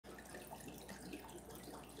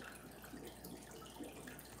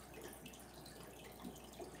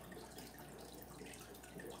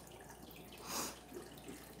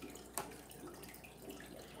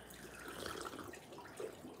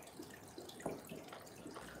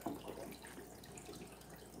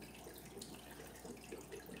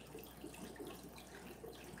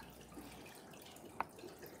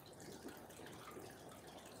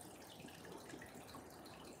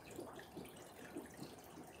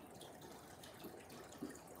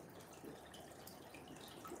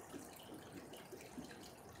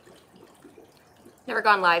Never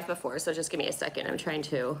gone live before, so just give me a second. I'm trying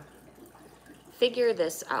to figure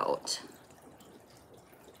this out.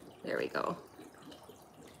 There we go.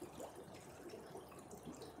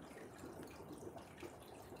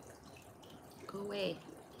 Go away.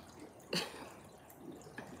 Let's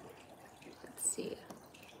see.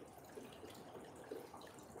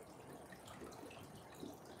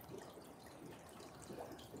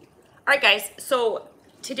 All right, guys, so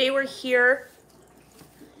today we're here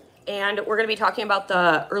and we're going to be talking about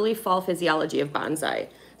the early fall physiology of bonsai.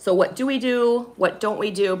 So what do we do? What don't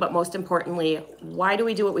we do? But most importantly, why do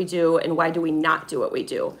we do what we do and why do we not do what we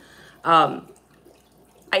do? I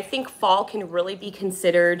think fall can really be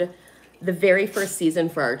considered the very first season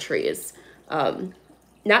for our trees.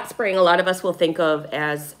 Not spring. A lot of us will think of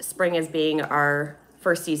as spring as being our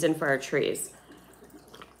first season for our trees.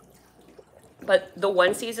 But the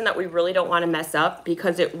one season that we really don't want to mess up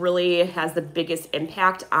because it really has the biggest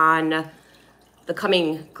impact on the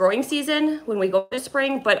coming growing season when we go to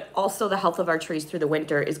spring, but also the health of our trees through the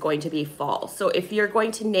winter is going to be fall. So if you're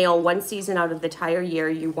going to nail one season out of the entire year,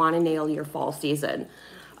 you want to nail your fall season.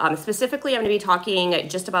 Specifically, I'm going to be talking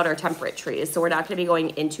just about our temperate trees. So we're not going to be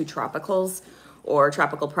going into tropicals or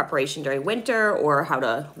tropical preparation during winter or how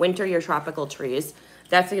to winter your tropical trees.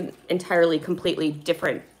 That's an entirely completely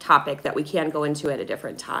different topic that we can go into at a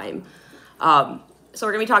different time. So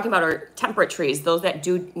we're gonna be talking about our temperate trees, those that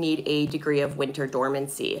do need a degree of winter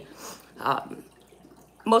dormancy.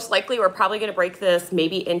 Most likely we're probably gonna break this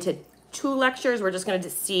maybe into 2 lectures. We're just gonna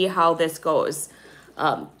see how this goes.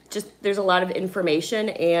 There's a lot of information,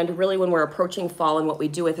 and really when we're approaching fall and what we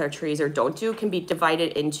do with our trees or don't do can be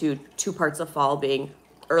divided into 2 parts of fall, being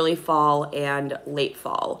early fall and late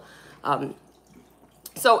fall.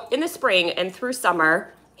 So in the spring and through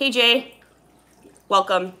summer, hey Jay,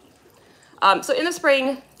 welcome. So in the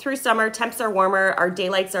spring through summer, temps are warmer, our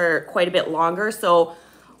daylights are quite a bit longer. So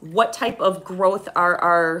what type of growth are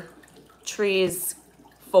our trees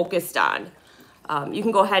focused on? You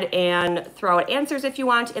can go ahead and throw out answers if you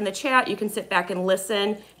want in the chat. You can sit back and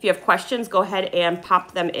listen. If you have questions, go ahead and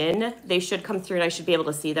pop them in. They should come through and I should be able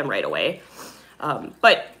to see them right away.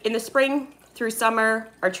 But in the spring through summer,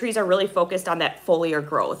 our trees are really focused on that foliar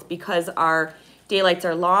growth because our daylights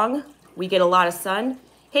are long. We get a lot of sun.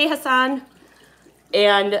 Hey, Hassan.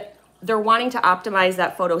 And they're wanting to optimize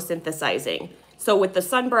that photosynthesizing. So with the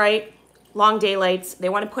sun bright, long daylights, they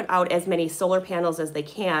want to put out as many solar panels as they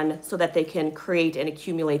can so that they can create and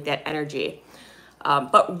accumulate that energy.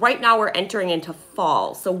 But right now we're entering into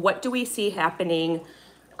fall. So what do we see happening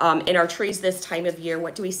in our trees this time of year?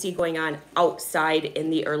 What do we see going on outside in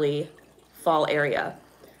the early fall area?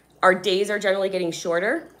 Our days are generally getting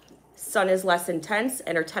shorter, sun is less intense,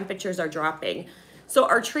 and our temperatures are dropping. So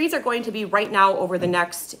our trees are going to be right now over the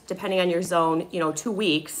next, depending on your zone, 2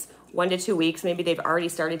 weeks, 1 to 2 weeks, maybe they've already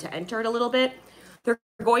started to enter it a little bit. They're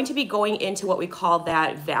going to be going into what we call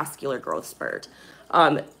that vascular growth spurt.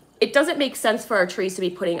 It doesn't make sense for our trees to be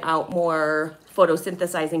putting out more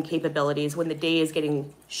photosynthesizing capabilities when the day is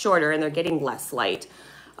getting shorter and they're getting less light.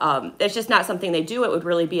 It's just not something they do. It would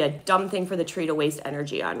really be a dumb thing for the tree to waste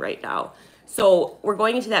energy on right now. So we're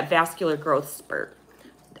going into that vascular growth spurt.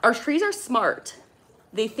 Our trees are smart.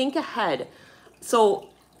 They think ahead. So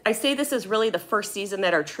I say this is really the first season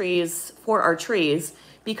that for our trees,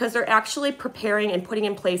 because they're actually preparing and putting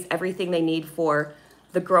in place everything they need for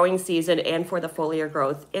the growing season and for the foliar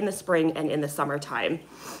growth in the spring and in the summertime.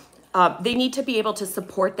 They need to be able to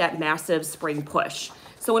support that massive spring push.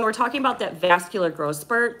 So when we're talking about that vascular growth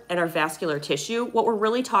spurt and our vascular tissue, what we're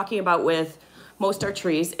really talking about with most our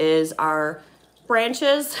trees is our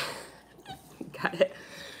branches, got it,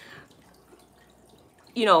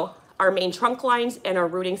 our main trunk lines and our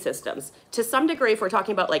rooting systems. To some degree, if we're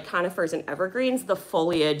talking about like conifers and evergreens, the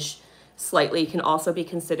foliage slightly can also be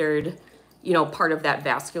considered, part of that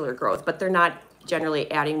vascular growth, but they're not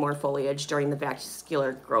generally adding more foliage during the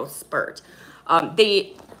vascular growth spurt.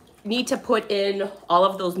 They need to put in all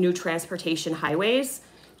of those new transportation highways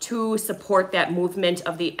to support that movement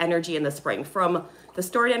of the energy in the spring, from the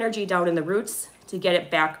stored energy down in the roots to get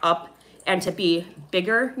it back up and to be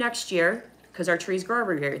bigger next year, because our trees grow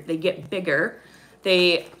every year. They get bigger.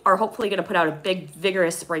 They are hopefully going to put out a big,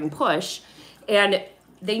 vigorous spring push, and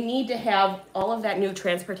they need to have all of that new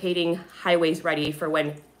transportating highways ready for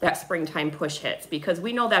when that springtime push hits, because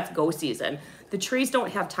we know that's go season. The trees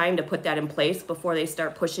don't have time to put that in place before they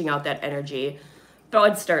start pushing out that energy.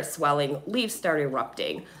 Buds start swelling, leaves start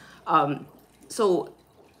erupting. So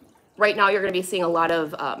right now you're going to be seeing a lot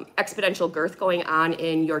of exponential girth going on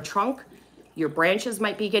in your trunk. Your branches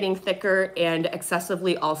might be getting thicker, and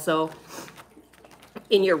excessively also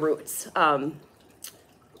in your roots.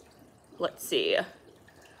 Let's see.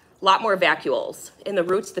 lot more vacuoles in the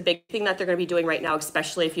roots. The big thing that they're going to be doing right now,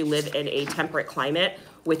 especially if you live in a temperate climate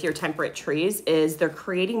with your temperate trees, is they're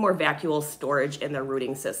creating more vacuole storage in their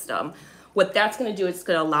rooting system. What that's going to do is it's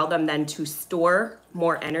going to allow them then to store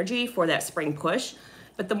more energy for that spring push.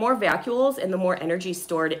 But the more vacuoles and the more energy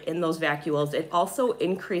stored in those vacuoles, it also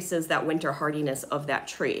increases that winter hardiness of that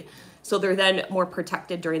tree. So they're then more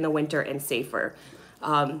protected during the winter and safer.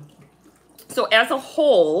 So as a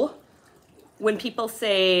whole, when people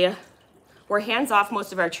say we're hands off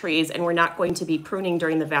most of our trees and we're not going to be pruning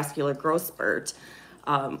during the vascular growth spurt,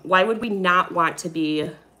 why would we not want to be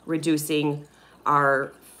reducing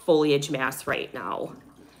our foliage mass right now?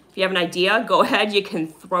 If you have an idea, go ahead, you can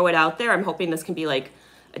throw it out there. I'm hoping this can be like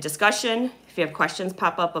a discussion. If you have questions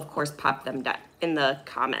pop up, of course, pop them in the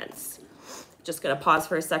comments. Just gonna pause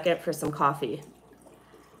for a second for some coffee.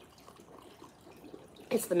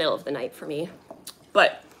 It's the middle of the night for me.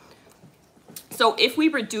 But, so if we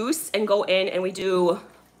reduce and go in and we do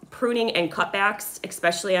pruning and cutbacks,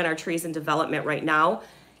 especially on our trees in development right now,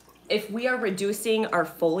 if we are reducing our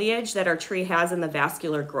foliage that our tree has in the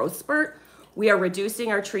vascular growth spurt, we are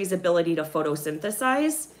reducing our tree's ability to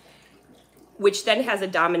photosynthesize, which then has a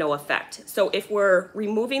domino effect. So if we're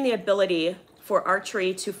removing the ability for our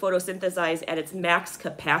tree to photosynthesize at its max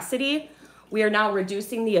capacity, we are now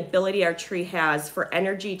reducing the ability our tree has for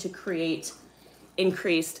energy to create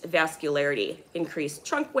increased vascularity, increased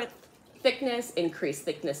trunk width, thickness, increased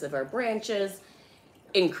thickness of our branches,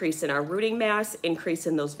 increase in our rooting mass, increase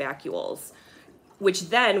in those vacuoles, which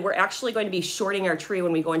then we're actually going to be shorting our tree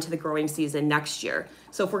when we go into the growing season next year.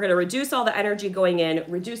 So if we're going to reduce all the energy going in,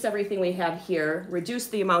 reduce everything we have here, reduce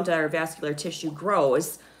the amount that our vascular tissue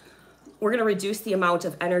grows, we're going to reduce the amount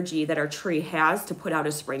of energy that our tree has to put out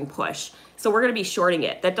a spring push. So we're going to be shorting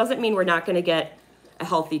it. That doesn't mean we're not going to get a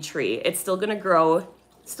healthy tree. It's still going to grow,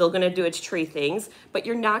 still going to do its tree things, but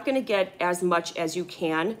you're not going to get as much as you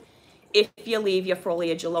can if you leave your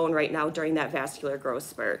foliage alone right now during that vascular growth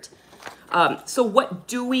spurt. So what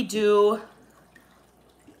do we do?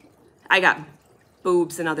 I got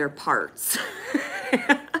boobs and other parts.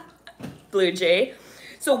 Blue Jay.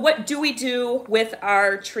 So what do we do with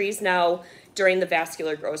our trees now during the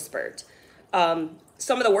vascular growth spurt?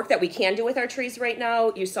 Some of the work that we can do with our trees right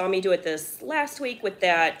now, you saw me do it this last week with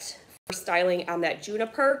that styling on that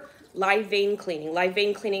juniper. Live vein cleaning. Live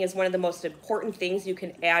vein cleaning is one of the most important things you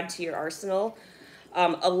can add to your arsenal.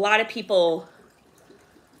 A lot of people,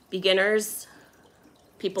 beginners,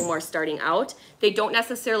 people more starting out, they don't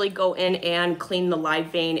necessarily go in and clean the live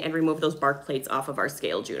vein and remove those bark plates off of our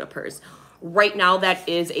scale junipers. Right now, that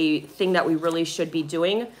is a thing that we really should be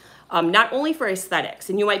doing, not only for aesthetics.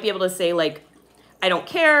 And you might be able to say, like, I don't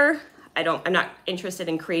care, I'm not interested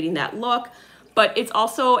in creating that look, but it's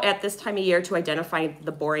also at this time of year to identify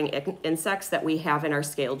the boring insects that we have in our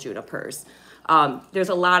scale junipers. There's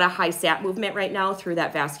a lot of high sap movement right now through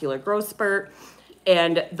that vascular growth spurt.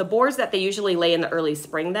 And the borers that they usually lay in the early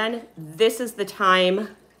spring then, this is the time,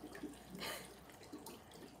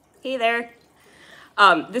 hey there.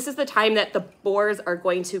 This is the time that the borers are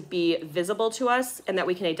going to be visible to us and that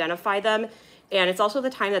we can identify them. And it's also the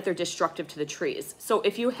time that they're destructive to the trees. So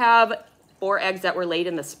if you have borer eggs that were laid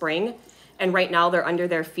in the spring, and right now they're under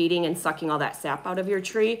there feeding and sucking all that sap out of your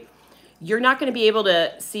tree, you're not going to be able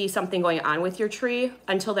to see something going on with your tree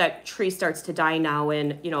until that tree starts to die now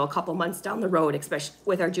in, a couple months down the road, especially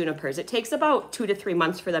with our junipers. It takes about 2 to 3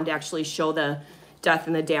 months for them to actually show the death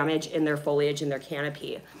and the damage in their foliage and their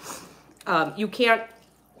canopy. You can't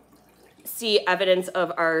see evidence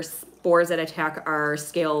of our spores that attack our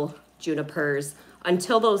scale junipers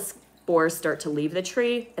until those spores start to leave the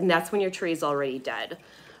tree, and that's when your tree is already dead.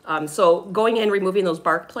 So going in, removing those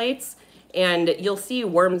bark plates, and you'll see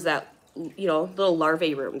worms that, little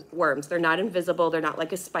larvae worms. They're not invisible. They're not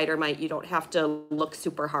like a spider mite. You don't have to look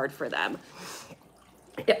super hard for them.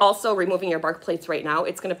 Also, removing your bark plates right now,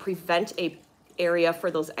 it's going to prevent a area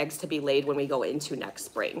for those eggs to be laid when we go into next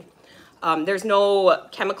spring. There's no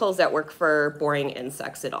chemicals that work for boring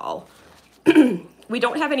insects at all. We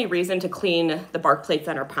don't have any reason to clean the bark plates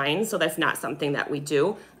on our pines, so that's not something that we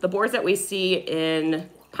do. The borers that we see in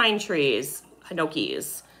pine trees,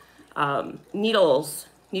 hinokis,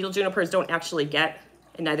 needle junipers don't actually get,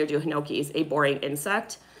 and neither do hinokis, a boring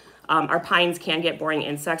insect. Our pines can get boring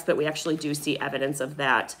insects, but we actually do see evidence of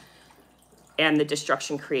that and the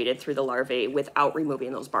destruction created through the larvae without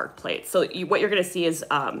removing those bark plates. So what you're going to see is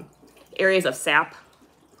areas of sap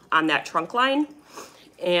on that trunk line,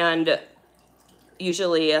 and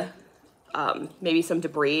usually maybe some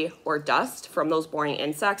debris or dust from those boring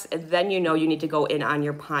insects, and then you need to go in on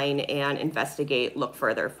your pine and investigate, look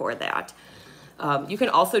further for that. You can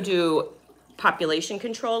also do population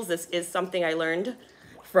controls. This is something I learned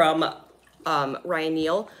from Ryan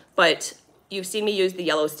Neal, but you've seen me use the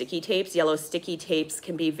yellow sticky tapes. Yellow sticky tapes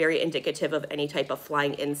can be very indicative of any type of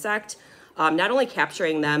flying insect, not only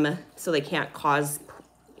capturing them so they can't cause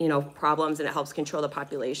problems, and it helps control the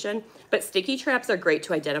population, but sticky traps are great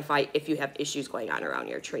to identify if you have issues going on around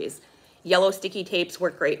your trees. Yellow sticky tapes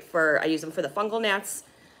work great I use them for the fungal gnats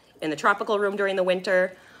in the tropical room during the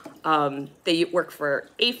winter. They work for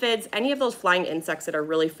aphids, any of those flying insects that are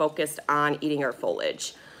really focused on eating our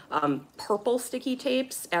foliage. Purple sticky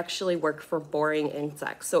tapes actually work for boring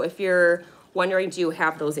insects. So if you're wondering, do you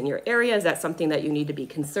have those in your area? Is that something that you need to be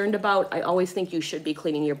concerned about? I always think you should be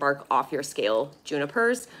cleaning your bark off your scale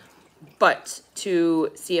junipers, but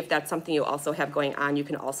to see if that's something you also have going on, you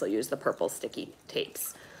can also use the purple sticky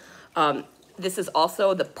tapes. This is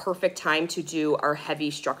also the perfect time to do our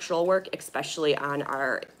heavy structural work, especially on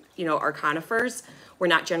our conifers. We're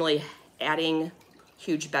not generally adding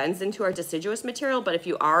huge bends into our deciduous material, but if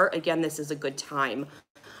you are, again, this is a good time.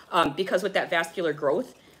 Because with that vascular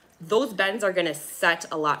growth, those bends are gonna set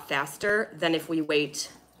a lot faster than if we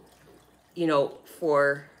wait,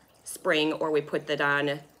 for spring, or we put that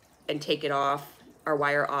on and take it off, our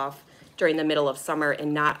wire off during the middle of summer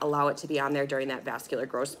and not allow it to be on there during that vascular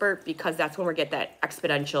growth spurt, because that's when we get that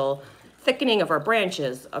exponential thickening of our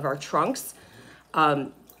branches, of our trunks.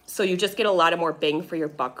 So you just get a lot of more bang for your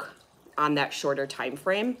buck on that shorter time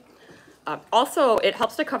frame. Also, it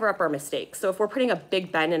helps to cover up our mistakes. So if we're putting a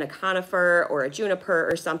big bend in a conifer or a juniper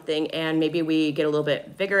or something, and maybe we get a little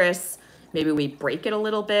bit vigorous, maybe we break it a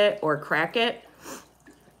little bit or crack it.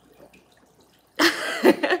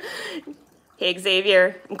 Hey,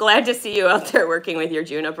 Xavier, I'm glad to see you out there working with your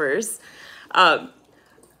junipers.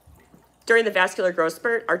 During the vascular growth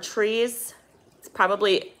spurt, our trees, it's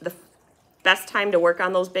probably the best time to work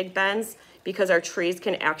on those big bends, because our trees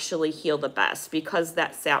can actually heal the best, because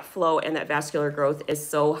that sap flow and that vascular growth is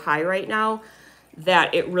so high right now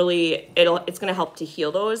that it's going to help to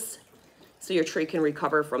heal those, so your tree can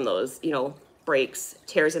recover from those, breaks,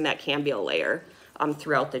 tears in that cambial layer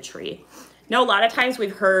throughout the tree. Now, a lot of times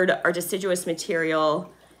we've heard our deciduous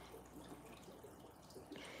material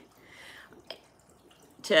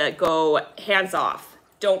to go hands off,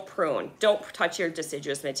 don't prune, don't touch your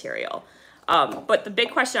deciduous material. But the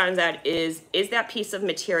big question on that is that piece of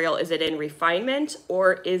material, is it in refinement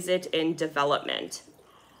or is it in development?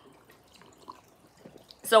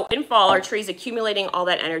 So in fall, our trees accumulating all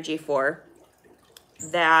that energy for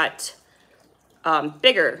that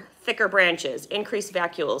bigger, thicker branches, increased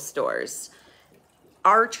vacuole stores.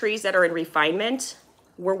 Our trees that are in refinement,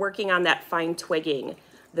 we're working on that fine twigging,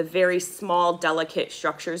 the very small, delicate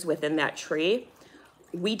structures within that tree.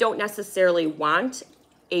 We don't necessarily want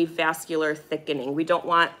a vascular thickening. We don't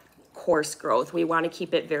want coarse growth. We want to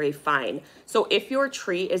keep it very fine. So if your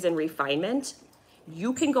tree is in refinement,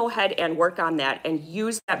 you can go ahead and work on that and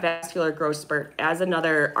use that vascular growth spurt as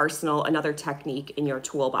another arsenal, another technique in your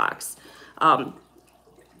toolbox.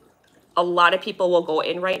 A lot of people will go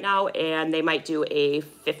in right now and they might do a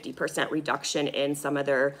 50% reduction in some of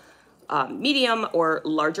their medium or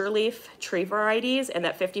larger leaf tree varieties, and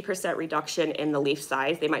that 50% reduction in the leaf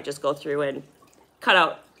size, they might just go through and cut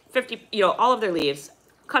out all of their leaves,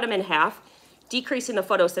 cut them in half, decreasing the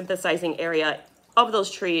photosynthesizing area of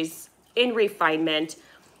those trees in refinement.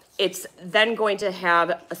 It's then going to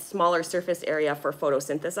have a smaller surface area for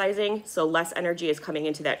photosynthesizing, so less energy is coming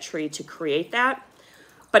into that tree to create that.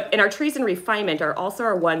 But in our trees in refinement are also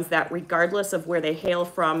our ones that, regardless of where they hail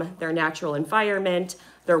from, their natural environment,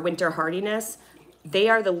 their winter hardiness, they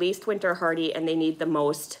are the least winter hardy and they need the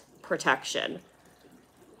most protection.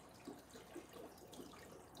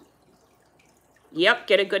 Yep,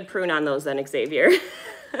 get a good prune on those then, Xavier.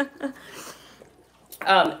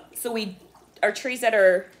 So our trees that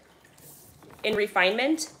are in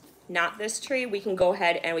refinement, not this tree, we can go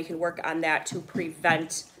ahead and we can work on that to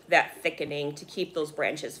prevent that thickening, to keep those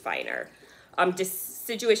branches finer.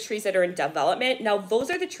 Deciduous trees that are in development, now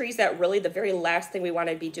those are the trees that really the very last thing we want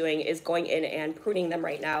to be doing is going in and pruning them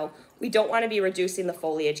right now. We don't want to be reducing the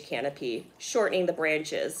foliage canopy, shortening the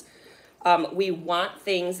branches. We want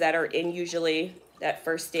things that are in usually that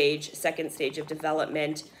first stage, second stage of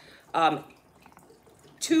development,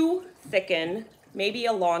 to thicken, maybe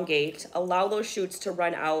elongate, allow those shoots to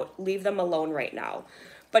run out, leave them alone right now.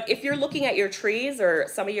 But if you're looking at your trees or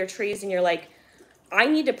some of your trees and you're like, I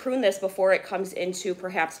need to prune this before it comes into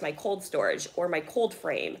perhaps my cold storage or my cold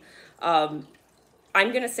frame, I'm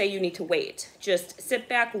gonna say you need to wait. Just sit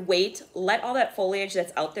back, wait, let all that foliage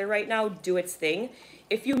that's out there right now do its thing.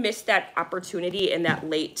 If you missed that opportunity in that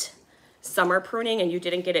late summer pruning and you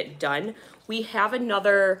didn't get it done, we have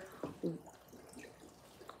another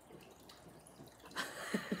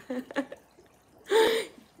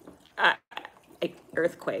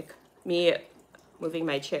Earthquake. Me moving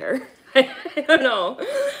my chair. I don't know.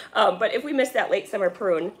 But if we miss that late summer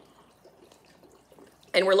prune,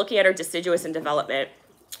 and we're looking at our deciduous in development,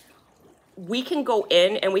 we can go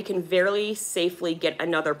in and we can very safely get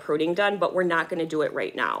another pruning done, but we're not going to do it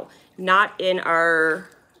right now. Not in our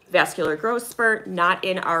vascular growth spurt, not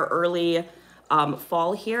in our early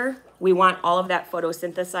fall here. We want all of that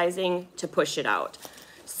photosynthesizing to push it out.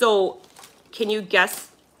 So can you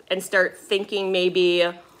guess and start thinking maybe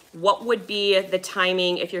what would be the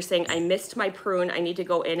timing if you're saying, I missed my prune, I need to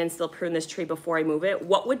go in and still prune this tree before I move it?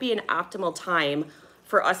 What would be an optimal time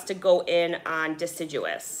for us to go in on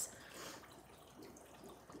deciduous?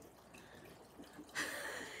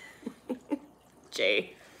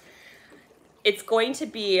 Jay. It's going to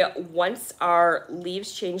be once our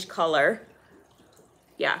leaves change color.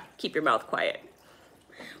 Yeah, keep your mouth quiet.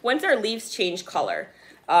 Once our leaves change color,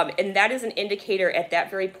 and that is an indicator at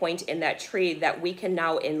that very point in that tree that we can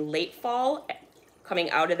now in late fall,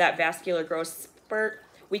 coming out of that vascular growth spurt,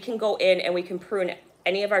 we can go in and we can prune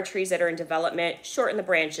any of our trees that are in development, shorten the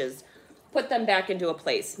branches, put them back into a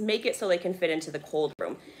place, make it so they can fit into the cold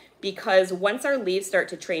room. Because once our leaves start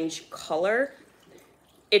to change color,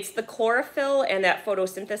 it's the chlorophyll and that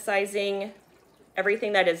photosynthesizing,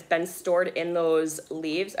 everything that has been stored in those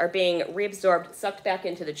leaves are being reabsorbed, sucked back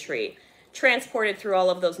into the tree, transported through all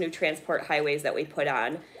of those new transport highways that we put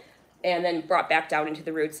on, and then brought back down into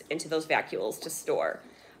the roots, into those vacuoles to store.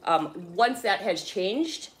 Once that has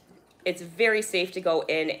changed, it's very safe to go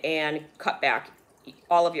in and cut back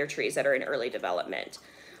all of your trees that are in early development.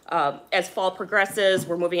 As fall progresses,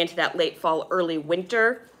 we're moving into that late fall, early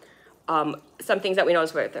winter. Some things that we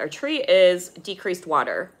notice with our tree is decreased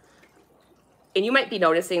water. And you might be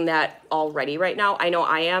noticing that already right now. I know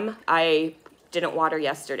I am. I didn't water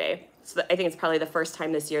yesterday. So I think it's probably the first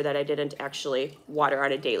time this year that I didn't actually water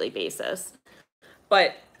on a daily basis.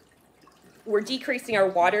 But we're decreasing our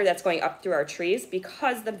water that's going up through our trees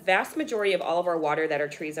because the vast majority of all of our water that our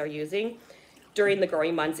trees are using during the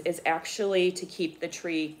growing months is actually to keep the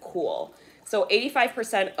tree cool. So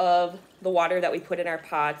 85% of the water that we put in our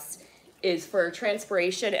pots is for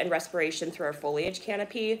transpiration and respiration through our foliage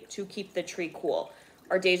canopy to keep the tree cool.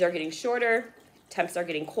 Our days are getting shorter, temps are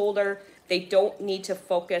getting colder. They don't need to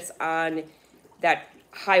focus on that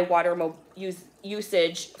high water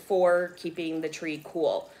usage for keeping the tree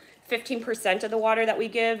cool. 15% of the water that we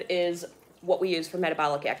give is what we use for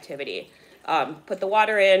metabolic activity. Put the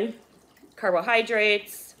water in,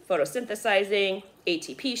 carbohydrates, photosynthesizing,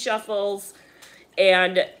 ATP shuffles,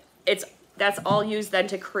 and that's all used then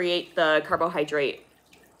to create the carbohydrate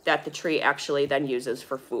that the tree actually then uses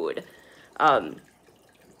for food.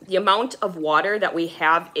 The amount of water that we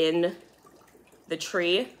have in the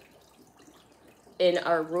tree, in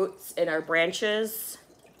our roots, in our branches,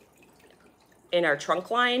 in our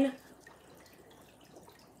trunk line,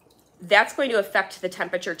 that's going to affect the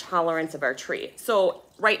temperature tolerance of our tree. So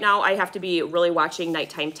right now I have to be really watching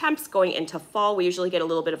nighttime temps going into fall. We usually get a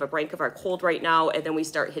little bit of a break of our cold right now, and then we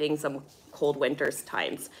start hitting some cold winters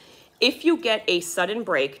times. If you get a sudden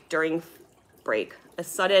a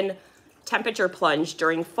sudden temperature plunge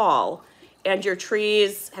during fall, and your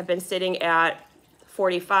trees have been sitting at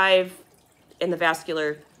 45 in the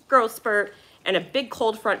vascular growth spurt, and a big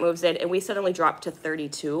cold front moves in, and we suddenly drop to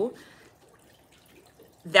 32,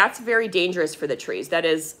 that's very dangerous for the trees. That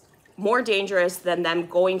is more dangerous than them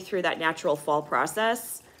going through that natural fall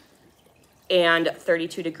process and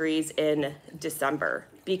 32 degrees in December,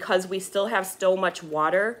 because we still have so much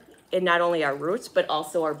water in not only our roots, but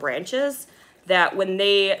also our branches, that when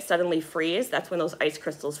they suddenly freeze, that's when those ice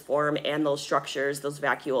crystals form and those structures, those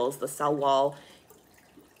vacuoles, the cell wall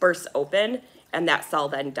bursts open, and that cell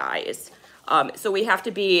then dies. So we have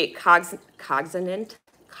to be cognizant.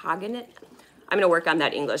 I'm gonna work on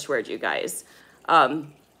that English word, you guys.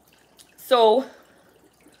 So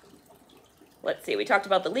let's see, we talked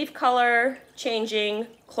about the leaf color changing,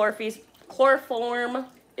 chloroform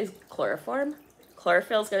is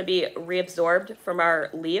Chlorophyll is gonna be reabsorbed from our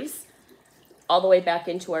leaves all the way back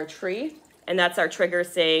into our tree. And that's our trigger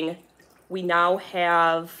saying we now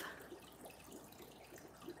have,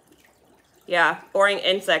 yeah, boring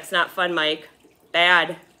insects, not fun, Mike.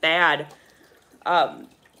 Bad.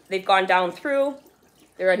 They've gone down through.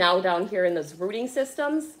 They're now down here in those rooting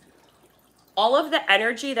systems. All of the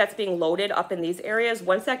energy that's being loaded up in these areas,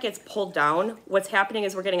 once that gets pulled down, what's happening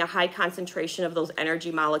is we're getting a high concentration of those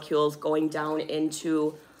energy molecules going down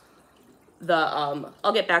into the,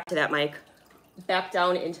 I'll get back to that, Mike, back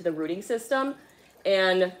down into the rooting system.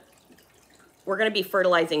 And we're gonna be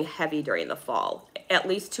fertilizing heavy during the fall. at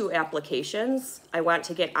least 2 applications I want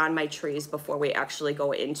to get on my trees before we actually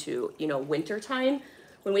go into, you know, winter time.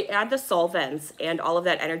 When we add the solvents and all of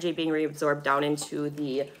that energy being reabsorbed down into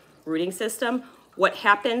the rooting system, what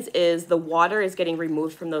happens is the water is getting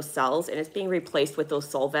removed from those cells and it's being replaced with those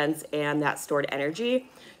solvents and that stored energy.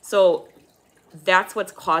 So that's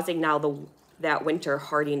what's causing now that winter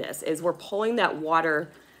hardiness, is we're pulling that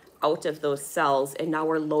water out of those cells and now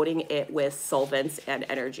we're loading it with solvents and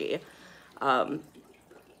energy.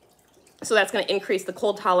 So that's going to increase the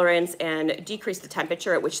cold tolerance and decrease the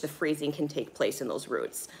temperature at which the freezing can take place in those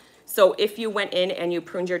roots. So if you went in and you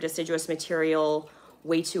pruned your deciduous material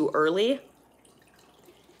way too early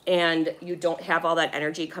and you don't have all that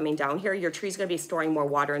energy coming down here, your tree's going to be storing more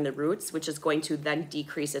water in the roots, which is going to then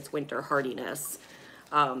decrease its winter hardiness.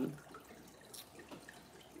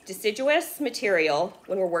 Deciduous material,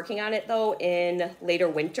 when we're working on it though in later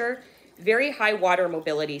winter, very high water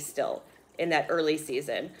mobility still in that early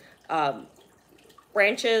season.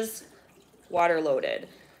 Branches, water loaded.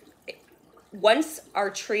 Once our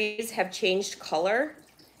trees have changed color,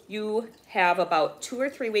 you have about 2 or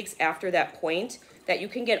 3 weeks after that point that you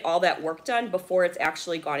can get all that work done before it's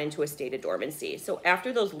actually gone into a state of dormancy. So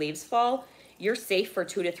after those leaves fall, you're safe for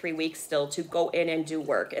 2 to 3 weeks still to go in and do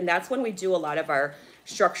work. And that's when we do a lot of our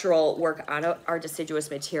structural work on our deciduous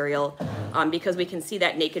material, because we can see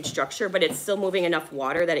that naked structure, but it's still moving enough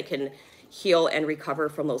water that it can heal and recover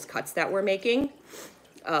from those cuts that we're making.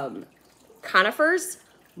 Conifers,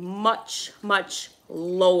 much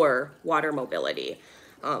lower water mobility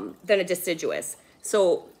than a deciduous.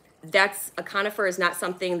 So a conifer is not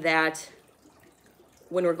something that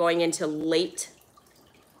when we're going into late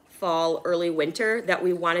fall, early winter, that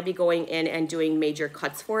we want to be going in and doing major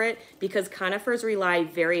cuts for it, because conifers rely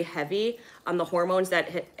very heavy on the hormones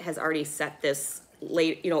that has already set this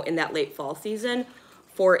late, you know, in that late fall season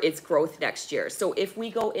for its growth next year. So if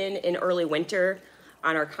we go in early winter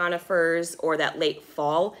on our conifers or that late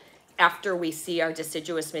fall, after we see our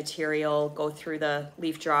deciduous material go through the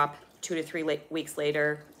leaf drop 2 to 3 weeks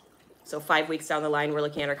later, so 5 weeks down the line, we're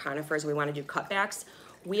looking at our conifers, we want to do cutbacks.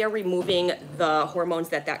 We are removing the hormones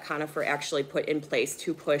that conifer actually put in place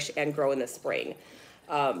to push and grow in the spring.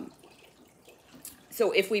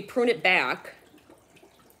 So if we prune it back,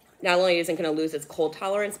 not only isn't going to lose its cold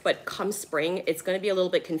tolerance, but come spring, it's going to be a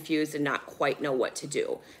little bit confused and not quite know what to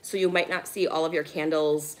do. So you might not see all of your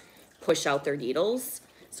candles push out their needles.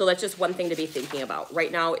 So that's just one thing to be thinking about.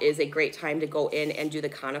 Right now is a great time to go in and do the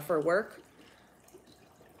conifer work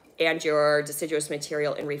and your deciduous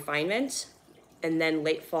material in refinement. And then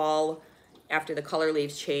late fall, after the color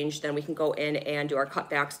leaves change, then we can go in and do our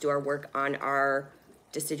cutbacks, do our work on our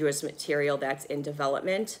deciduous material that's in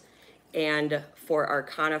development. And for our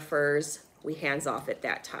conifers, we hands off at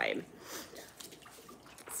that time.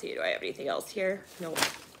 Let's see, do I have anything else here? No.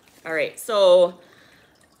 All right, so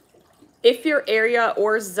if your area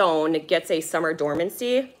or zone gets a summer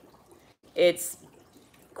dormancy, it's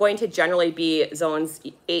going to generally be zones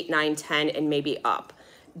 8, 9, 10, and maybe up.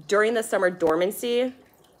 During the summer dormancy,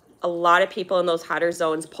 a lot of people in those hotter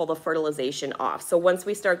zones pull the fertilization off. So once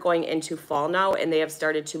we start going into fall now and they have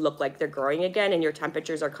started to look like they're growing again and your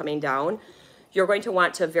temperatures are coming down, you're going to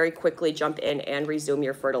want to very quickly jump in and resume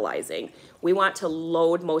your fertilizing. We want to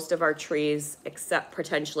load most of our trees, except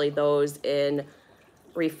potentially those in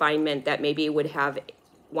refinement that maybe would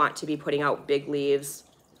want to be putting out big leaves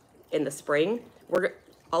in the spring.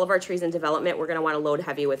 All of our trees in development, we're going to want to load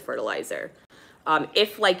heavy with fertilizer.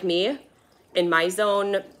 If, like me, in my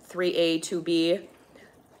zone 3A, 2B,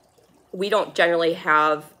 we don't generally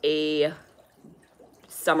have a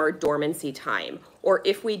summer dormancy time. Or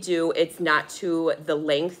if we do, it's not to the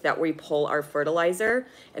length that we pull our fertilizer.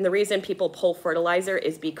 And the reason people pull fertilizer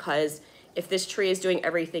is because if this tree is doing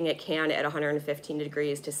everything it can at 115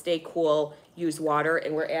 degrees to stay cool, use water,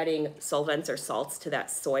 and we're adding solvents or salts to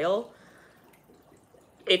that soil,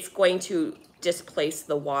 it's going to displace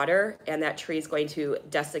the water and that tree is going to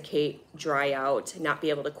desiccate, dry out, not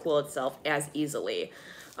be able to cool itself as easily.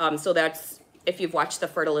 So that's, if you've watched the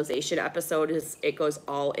fertilization episode, it goes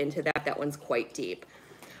all into that. That one's quite deep.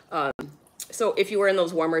 So if you were in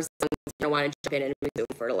those warmer zones, I want to jump in and resume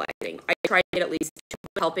fertilizing. I try to get at least 2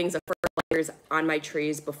 helpings of fertilizers on my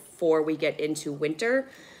trees before we get into winter.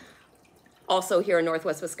 Also here in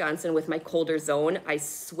Northwest Wisconsin with my colder zone, I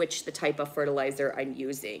switch the type of fertilizer I'm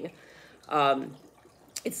using.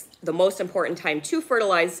 It's the most important time to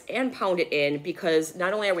fertilize and pound it in, because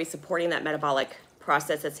not only are we supporting that metabolic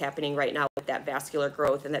process that's happening right now with that vascular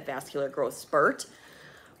growth and that vascular growth spurt,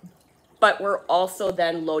 but we're also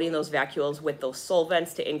then loading those vacuoles with those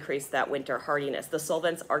solvents to increase that winter hardiness. The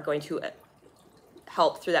solvents are going to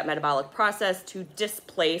help through that metabolic process to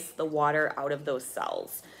displace the water out of those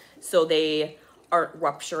cells. So they aren't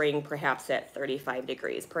rupturing perhaps at 35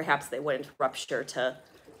 degrees. Perhaps they wouldn't rupture to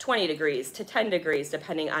 20 degrees, to 10 degrees,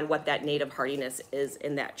 depending on what that native hardiness is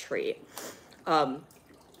in that tree. I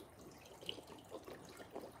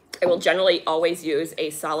will generally always use a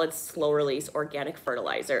solid, slow release organic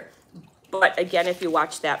fertilizer. But again, if you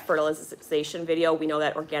watch that fertilization video, we know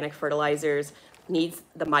that organic fertilizers needs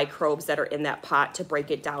the microbes that are in that pot to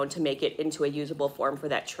break it down to make it into a usable form for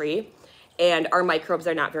that tree. And our microbes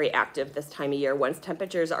are not very active this time of year once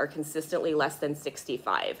temperatures are consistently less than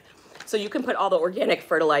 65. So you can put all the organic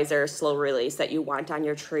fertilizer, slow release that you want on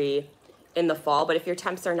your tree in the fall, but if your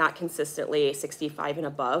temps are not consistently 65 and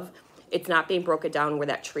above, it's not being broken down where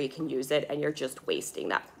that tree can use it, and you're just wasting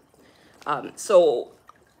that. So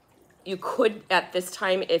you could, at this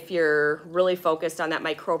time, if you're really focused on that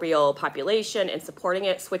microbial population and supporting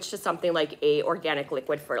it, switch to something like a organic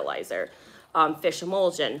liquid fertilizer, fish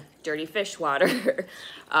emulsion, dirty fish water,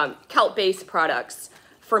 kelp-based products.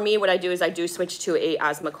 For me, what I do is I do switch to a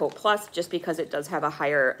Osmocote Plus just because it does have a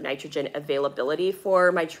higher nitrogen availability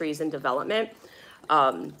for my trees in development.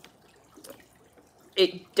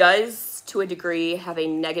 It does, to a degree, have a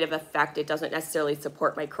negative effect. It doesn't necessarily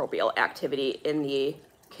support microbial activity in the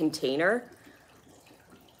container.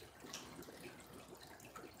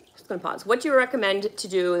 Just gonna pause. What do you recommend to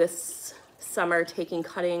do this summer? Taking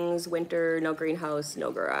cuttings, winter, no greenhouse, no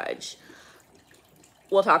garage.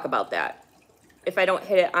 We'll talk about that. If I don't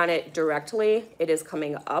hit it on it directly, it is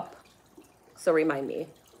coming up, so remind me.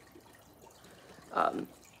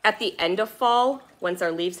 At the end of fall, once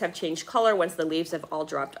our leaves have changed color, once the leaves have all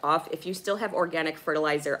dropped off, if you still have organic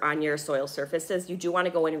fertilizer on your soil surfaces, you do want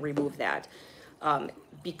to go in and remove that.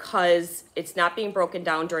 Because it's not being broken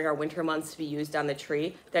down during our winter months to be used on the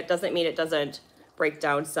tree. That doesn't mean it doesn't break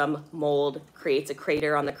down some mold, creates a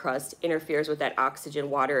crater on the crust, interferes with that oxygen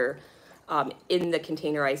water in the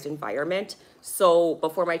containerized environment. So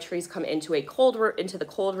before my trees come into the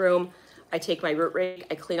cold room, I take my root rake,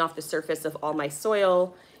 I clean off the surface of all my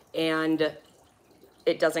soil, and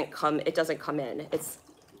it doesn't come in. It's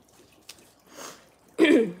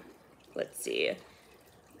let's see.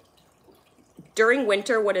 During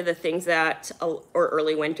winter, one of the things that, or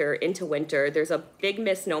early winter into winter, there's a big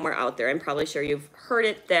misnomer out there. I'm probably sure you've heard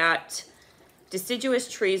it, that deciduous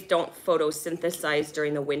trees don't photosynthesize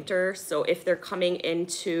during the winter. So if they're coming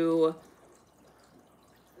into,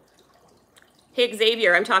 hey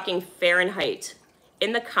Xavier, I'm talking Fahrenheit.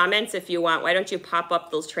 In the comments, if you want, why don't you pop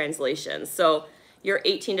up those translations? So you're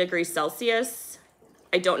 18 degrees Celsius.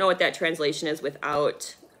 I don't know what that translation is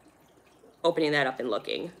without opening that up and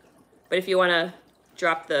looking. But if you want to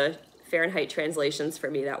drop the Fahrenheit translations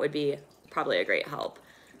for me, that would be probably a great help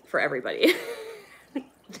for everybody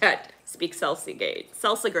that speaks Celsius.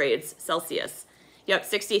 Yep,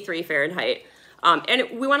 63 Fahrenheit.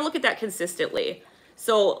 And we want to look at that consistently.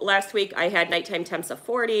 So last week I had nighttime temps of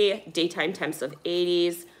 40, daytime temps of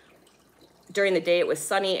 80s. During the day it was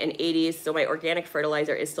sunny and 80s, so my organic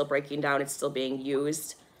fertilizer is still breaking down. It's still being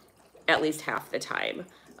used at least half the time.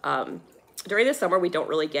 During the summer we don't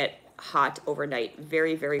really get hot overnight,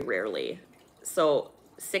 very, very rarely. So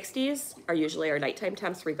 60s are usually our nighttime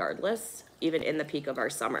temps regardless, even in the peak of our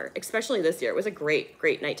summer, especially this year. It was a great,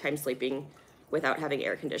 great nighttime sleeping without having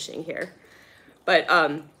air conditioning here. But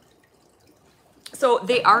so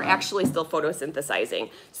they are actually still photosynthesizing.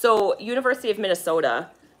 So University of Minnesota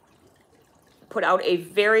put out a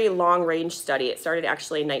very long range study. It started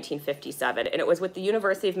actually in 1957, and it was with the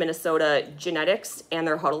University of Minnesota genetics and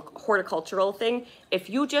their horticultural thing. If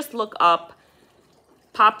you just look up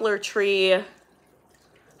poplar tree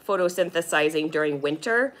photosynthesizing during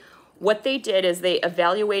winter, what they did is they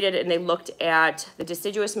evaluated and they looked at the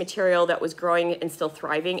deciduous material that was growing and still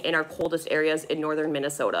thriving in our coldest areas in northern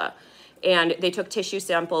Minnesota. And they took tissue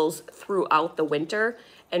samples throughout the winter.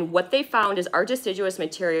 And what they found is our deciduous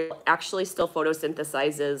material actually still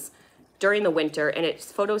photosynthesizes during the winter, and it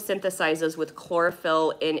photosynthesizes with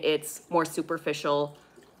chlorophyll in its more superficial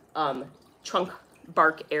trunk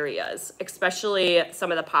bark areas, especially some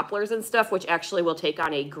of the poplars and stuff, which actually will take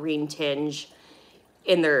on a green tinge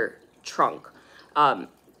in their trunk.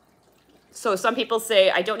 So some people say,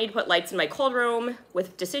 I don't need to put lights in my cold room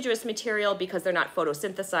with deciduous material because they're not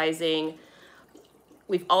photosynthesizing.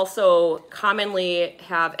 We've also commonly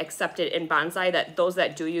have accepted in bonsai that those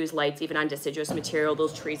that do use lights, even on deciduous material,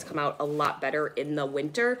 those trees come out a lot better in the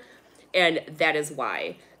winter. And that is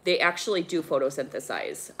why. They actually do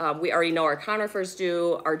photosynthesize. We already know our conifers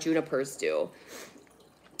do, our junipers do.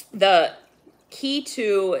 The key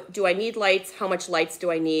to, do I need lights? How much lights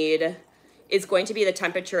do I need? is going to be the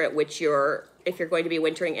temperature at which if you're going to be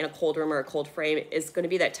wintering in a cold room or a cold frame, is going to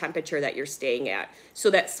be that temperature that you're staying at.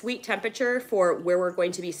 So that sweet temperature for where we're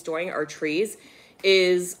going to be storing our trees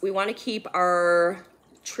is, we want to keep our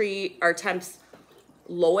temps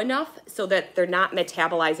low enough so that they're not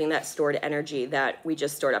metabolizing that stored energy that we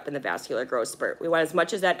just stored up in the vascular growth spurt. We want as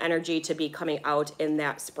much of that energy to be coming out in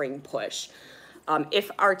that spring push.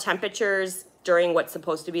 If our temperatures during what's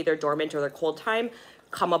supposed to be their dormant or their cold time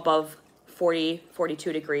come above 40,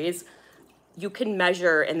 42 degrees, you can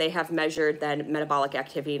measure, and they have measured then metabolic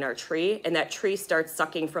activity in our tree, and that tree starts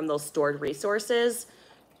sucking from those stored resources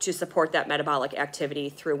to support that metabolic activity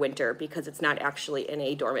through winter, because it's not actually in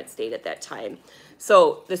a dormant state at that time.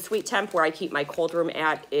 So the sweet temp where I keep my cold room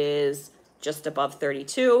at is just above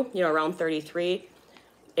 32, around 33,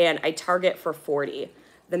 and I target for 40.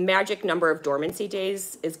 The magic number of dormancy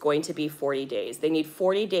days is going to be 40 days. They need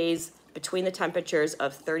 40 days between the temperatures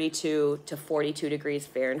of 32 to 42 degrees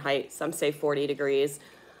Fahrenheit. Some say 40 degrees.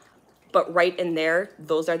 But right in there,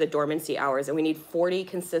 those are the dormancy hours, and we need 40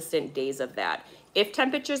 consistent days of that. If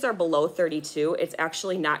temperatures are below 32, it's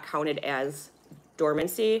actually not counted as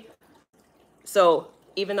dormancy. So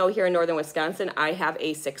even though here in northern Wisconsin, I have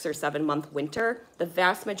a 6 or 7 month winter, the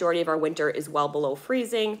vast majority of our winter is well below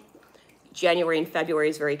freezing. January and February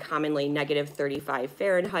is very commonly negative 35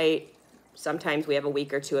 Fahrenheit. Sometimes we have a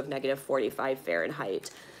week or two of negative 45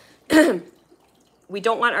 Fahrenheit. We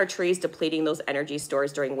don't want our trees depleting those energy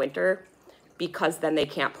stores during winter, because then they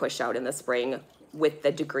can't push out in the spring with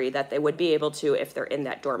the degree that they would be able to if they're in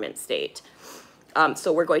that dormant state.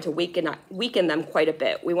 So we're going to weaken them quite a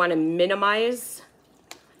bit. We want to minimize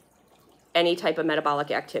any type of metabolic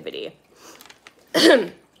activity.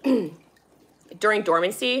 During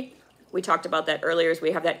dormancy, we talked about that earlier, is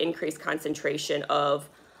we have that increased concentration of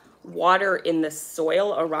water in the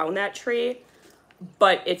soil around that tree,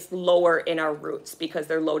 but it's lower in our roots because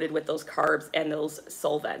they're loaded with those carbs and those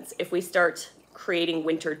solvents. If we start creating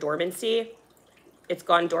winter dormancy, it's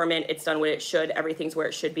gone dormant, it's done what it should, everything's where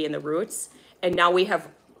it should be in the roots. And now we have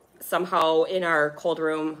somehow in our cold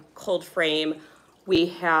room, cold frame, we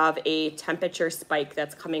have a temperature spike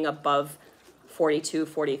that's coming above 42,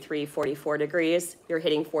 43, 44 degrees. You're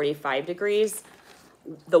hitting 45 degrees.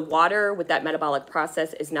 The water with that metabolic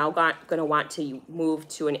process is now going to want to move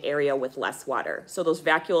to an area with less water. So those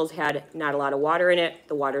vacuoles had not a lot of water in it.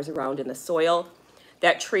 The water's around in the soil.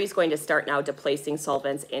 That tree is going to start now displacing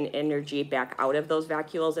solvents and energy back out of those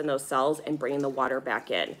vacuoles and those cells and bringing the water back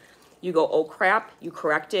in. You go, oh crap, you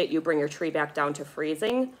correct it, you bring your tree back down to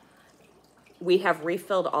freezing. We have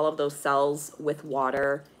refilled all of those cells with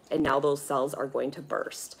water, and now those cells are going to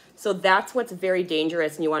burst. So that's what's very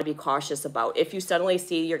dangerous, and you want to be cautious about. If you suddenly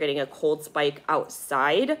see you're getting a cold spike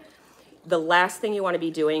outside, the last thing you want to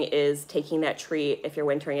be doing is taking that tree, if you're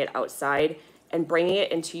wintering it outside, and bringing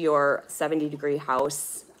it into your 70-degree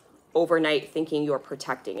house overnight thinking you're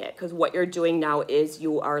protecting it. Because what you're doing now is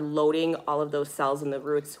you are loading all of those cells in the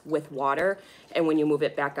roots with water, and when you move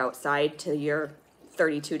it back outside to your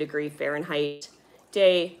 32-degree Fahrenheit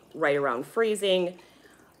day, right around freezing,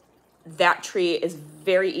 that tree is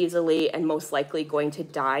very easily and most likely going to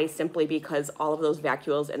die, simply because all of those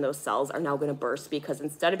vacuoles and those cells are now going to burst, because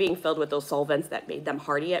instead of being filled with those solvents that made them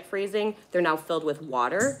hardy at freezing, they're now filled with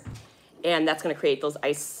water, and that's going to create those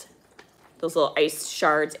little ice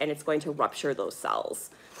shards, and it's going to rupture those cells.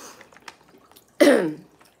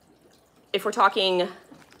 If we're talking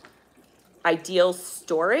ideal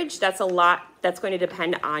storage, that's going to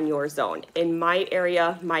depend on your zone. In my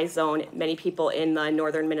area, my zone, many people in the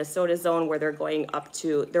northern Minnesota zone, where they're going up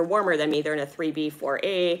to, they're warmer than me, they're in a 3B,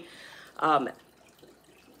 4A.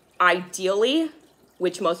 Ideally,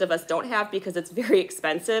 which most of us don't have because it's very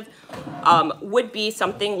expensive, would be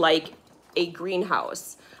something like a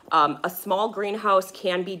greenhouse. A small greenhouse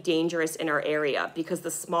can be dangerous in our area, because the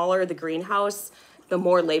smaller the greenhouse, the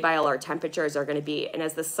more labile our temperatures are going to be. And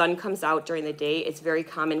as the sun comes out during the day, it's very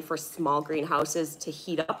common for small greenhouses to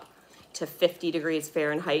heat up to 50 degrees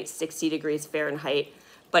Fahrenheit, 60 degrees Fahrenheit.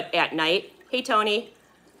 But at night, hey Tony,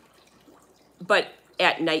 but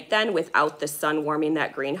at night then, without the sun warming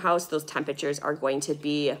that greenhouse, those temperatures are going to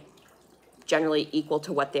be generally equal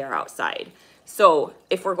to what they are outside. So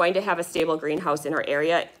if we're going to have a stable greenhouse in our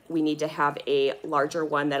area, we need to have a larger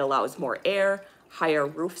one that allows more air, higher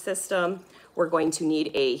roof system. We're going to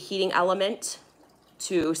need a heating element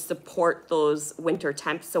to support those winter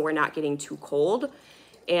temps so we're not getting too cold.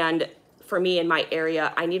 And for me in my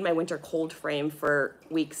area, I need my winter cold frame for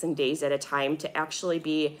weeks and days at a time to actually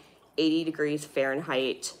be 80 degrees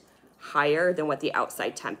Fahrenheit higher than what the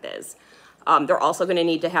outside temp is. They're also going to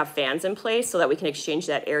need to have fans in place so that we can exchange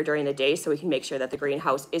that air during the day, so we can make sure that the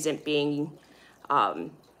greenhouse isn't getting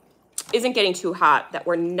too hot, that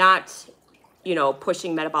we're not, you know,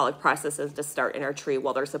 pushing metabolic processes to start in our tree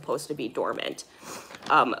while they're supposed to be dormant.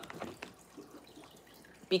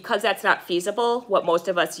 Because that's not feasible, what most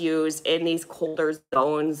of us use in these colder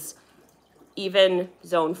zones, even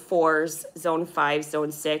zone 4s, zone 5,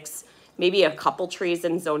 zone 6, maybe a couple trees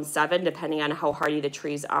in zone 7, depending on how hardy the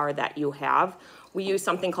trees are that you have, we use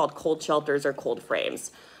something called cold shelters or cold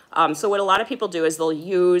frames. So what a lot of people do is they'll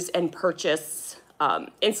use and purchase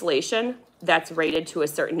insulation that's rated to a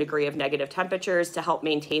certain degree of negative temperatures to help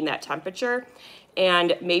maintain that temperature.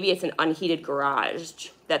 And maybe it's an unheated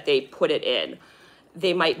garage that they put it in.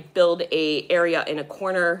 They might build a area in a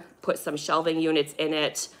corner, put some shelving units in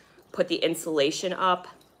it, put the insulation up,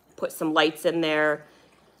 put some lights in there.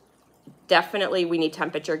 Definitely we need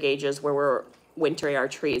temperature gauges where we're wintering our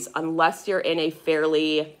trees. Unless you're in a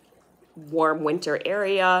fairly warm winter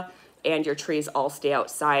area and your trees all stay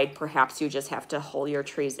outside, perhaps you just have to hole your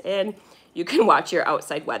trees in. You can watch your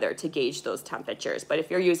outside weather to gauge those temperatures. But if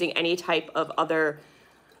you're using any type of other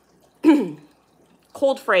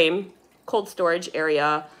cold frame, cold storage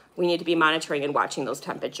area, we need to be monitoring and watching those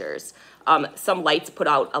temperatures. Some lights put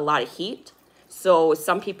out a lot of heat. So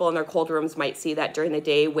some people in their cold rooms might see that during the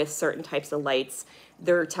day with certain types of lights,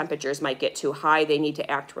 their temperatures might get too high. They need to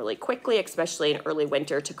act really quickly, especially in early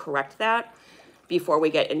winter, to correct that before we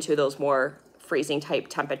get into those more freezing type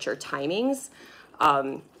temperature timings.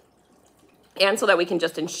 And so that we can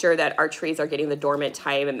just ensure that our trees are getting the dormant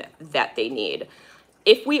time that they need.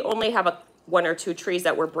 If we only have one or two trees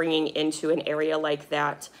that we're bringing into an area like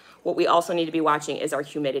that, what we also need to be watching is our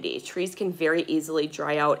humidity. Trees can very easily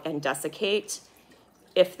dry out and desiccate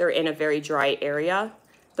if they're in a very dry area.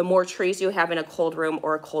 The more trees you have in a cold room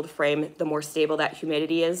or a cold frame, the more stable that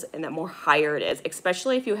humidity is and the more higher it is,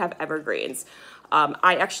 especially if you have evergreens.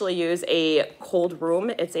 I actually use a cold room.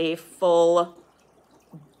 It's a full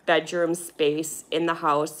bedroom space in the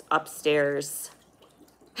house upstairs.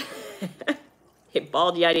 Hey,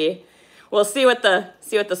 bald yeti. We'll see what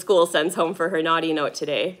the school sends home for her naughty note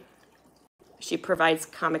today. She provides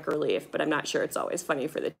comic relief, but I'm not sure it's always funny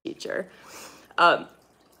for the teacher. I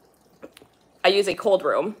use a cold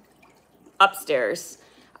room upstairs.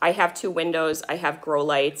 I have 2 windows, I have grow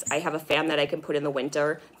lights, I have a fan that I can put in the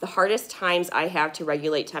winter. The hardest times I have to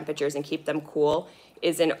regulate temperatures and keep them cool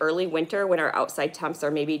is in early winter when our outside temps are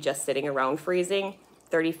maybe just sitting around freezing,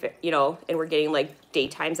 30, you know, and we're getting like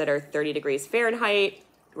daytimes that are 30 degrees Fahrenheit,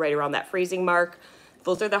 right around that freezing mark.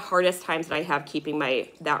 Those are the hardest times that I have keeping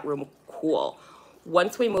that room cool.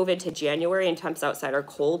 Once we move into January and temps outside are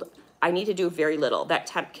cold, I need to do very little. That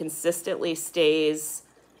temp consistently stays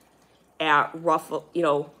at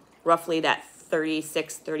roughly that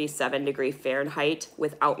 36, 37 degree Fahrenheit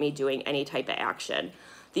without me doing any type of action.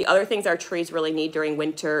 The other things our trees really need during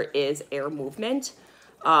winter is air movement.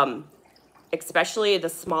 Especially the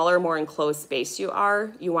smaller, more enclosed space you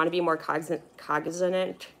are, you want to be more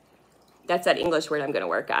cognizant, that's that English word I'm going to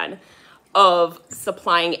work on, of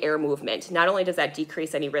supplying air movement. Not only does that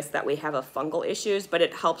decrease any risk that we have of fungal issues, but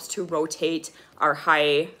it helps to rotate our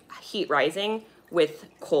high heat rising with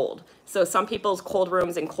cold. So some people's cold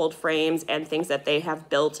rooms and cold frames and things that they have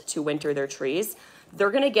built to winter their trees,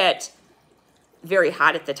 they're going to get very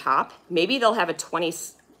hot at the top. Maybe they'll have a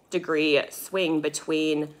 20-degree swing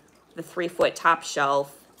between the 3-foot top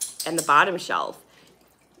shelf and the bottom shelf.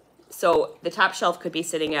 So the top shelf could be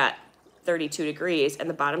sitting at 32 degrees and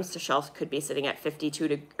the bottom shelf could be sitting at 32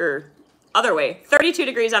 degrees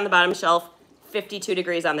on the bottom shelf, 52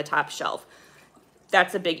 degrees on the top shelf.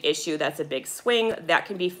 That's a big issue. That's a big swing. That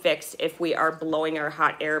can be fixed if we are blowing our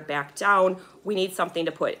hot air back down. We need something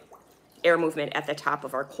to put air movement at the top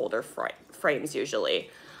of our colder frames usually.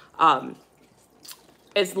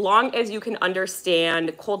 As long as you can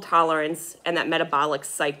understand cold tolerance and that metabolic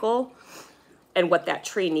cycle and what that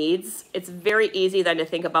tree needs, it's very easy then to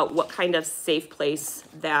think about what kind of safe place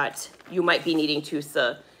that you might be needing to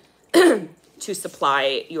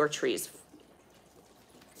supply your trees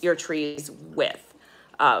with.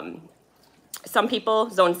 Some people,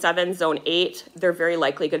 zone 7, zone 8, they're very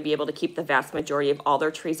likely going to be able to keep the vast majority of all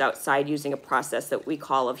their trees outside using a process that we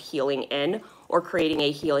call of healing in or creating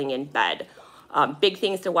a healing in bed. Big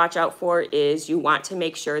things to watch out for is you want to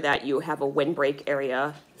make sure that you have a windbreak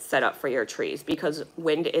area set up for your trees because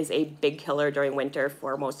wind is a big killer during winter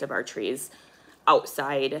for most of our trees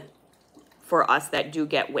outside for us that do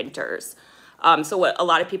get winters. So what a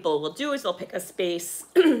lot of people will do is they'll pick a space.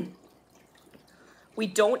 We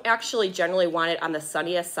don't actually generally want it on the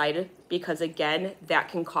sunniest side because again, that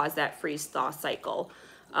can cause that freeze-thaw cycle.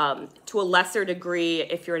 to a lesser degree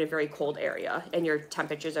if you're in a very cold area and your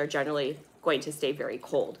temperatures are generally going to stay very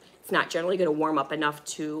cold. It's not generally going to warm up enough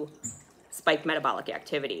to spike metabolic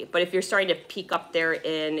activity. But if you're starting to peak up there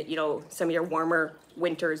in, you know, some of your warmer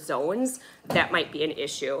winter zones, that might be an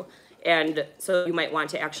issue. And so you might want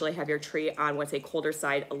to actually have your tree on what's a colder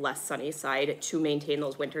side, a less sunny side, to maintain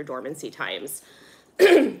those winter dormancy times.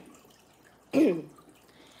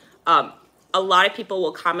 A lot of people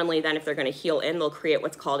will commonly then, if they're going to heal in, they'll create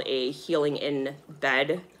what's called a healing in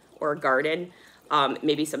bed or garden.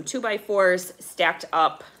 Maybe some 2x4s stacked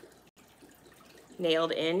up,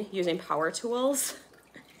 nailed in using power tools.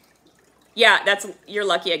 Yeah, you're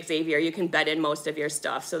lucky, Xavier. You can bed in most of your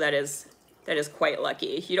stuff, so that is quite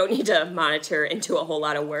lucky. You don't need to monitor and do a whole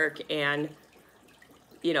lot of work and,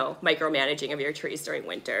 you know, micromanaging of your trees during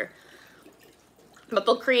winter. But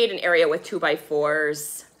they'll create an area with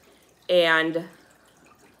 2x4s and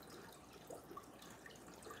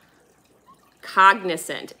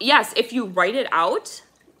cognizant. Yes, if you write it out,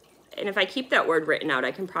 and if I keep that word written out,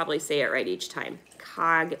 I can probably say it right each time.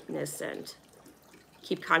 Cognizant.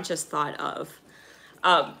 Keep conscious thought of.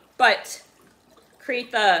 But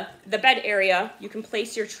create the bed area. You can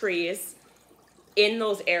place your trees in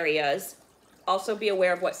those areas. Also be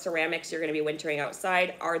aware of what ceramics you're going to be wintering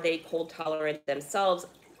outside. Are they cold tolerant themselves?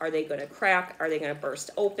 Are they going to crack? Are they going to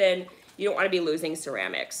burst open? You don't want to be losing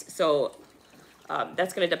ceramics. So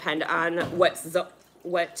that's going to depend on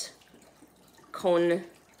what cone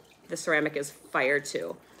the ceramic is fired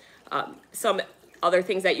to. Some other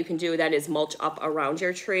things that you can do then is mulch up around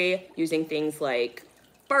your tree using things like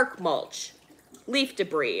bark mulch, leaf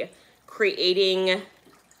debris, creating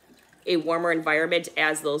a warmer environment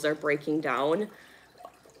as those are breaking down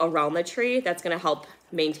around the tree. That's going to help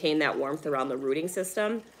maintain that warmth around the rooting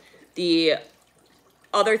system. The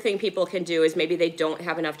other thing people can do is maybe they don't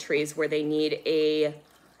have enough trees where they need a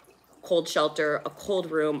cold shelter, a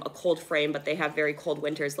cold room, a cold frame, but they have very cold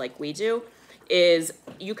winters like we do, is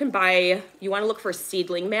you want to look for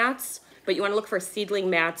seedling mats, but you want to look for seedling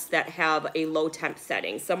mats that have a low temp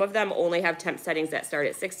setting. Some of them only have temp settings that start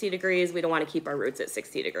at 60 degrees. We don't want to keep our roots at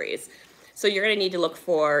 60 degrees. So you're going to need to look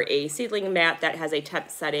for a seedling mat that has a temp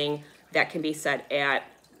setting that can be set at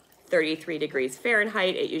 33 degrees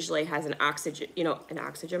Fahrenheit. It usually has an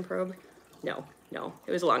oxygen probe. No,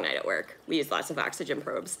 it was a long night at work. We used lots of oxygen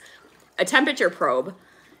probes. A temperature probe.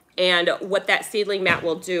 And what that seedling mat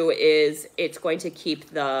will do is it's going to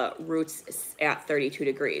keep the roots at 32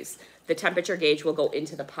 degrees. The temperature gauge will go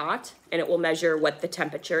into the pot and it will measure what the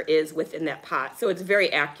temperature is within that pot. So it's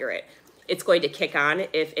very accurate. It's going to kick on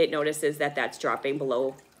if it notices that that's dropping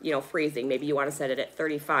below, freezing. Maybe you want to set it at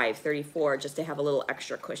 35, 34, just to have a little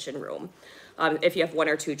extra cushion room. If you have one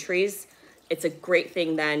or two trees, it's a great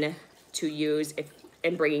thing then to use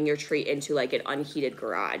in bringing your tree into like an unheated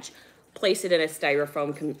garage. Place it in a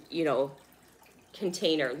styrofoam,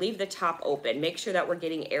 container. Leave the top open. Make sure that we're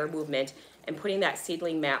getting air movement and putting that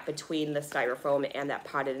seedling mat between the styrofoam and that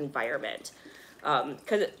potted environment.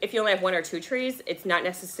 Because if you only have one or two trees, it's not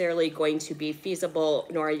necessarily going to be feasible,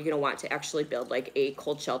 nor are you going to want to actually build like a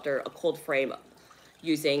cold shelter, a cold frame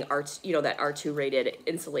using that R2 rated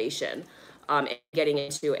insulation. And getting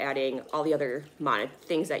into adding all the other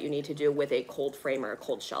things that you need to do with a cold frame or a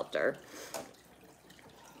cold shelter.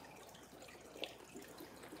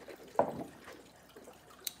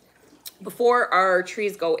 Before our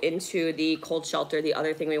trees go into the cold shelter, the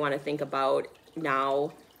other thing we want to think about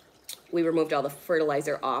now, we removed all the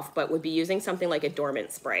fertilizer off, but would be using something like a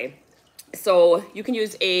dormant spray. So you can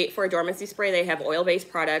use for a dormancy spray, they have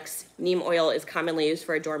oil-based products. Neem oil is commonly used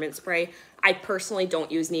for a dormant spray. I personally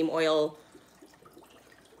don't use neem oil.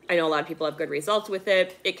 I know a lot of people have good results with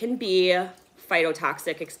it. It can be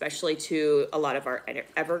phytotoxic, especially to a lot of our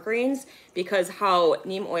evergreens, because how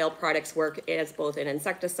neem oil products work as both an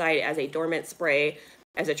insecticide, as a dormant spray,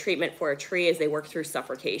 as a treatment for a tree, is they work through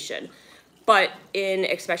suffocation. But in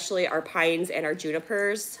especially our pines and our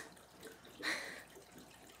junipers,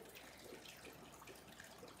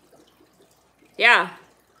 yeah.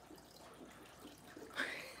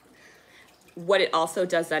 What it also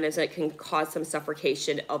does then is it can cause some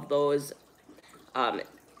suffocation of those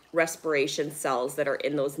respiration cells that are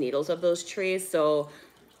in those needles of those trees. So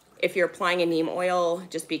if you're applying a neem oil,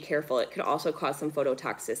 just be careful. It can also cause some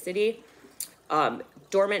phototoxicity.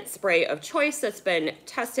 Dormant spray of choice that's been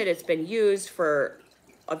tested, it's been used for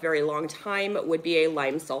a very long time, would be a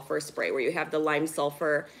lime sulfur spray, where you have the lime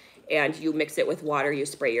sulfur and you mix it with water, you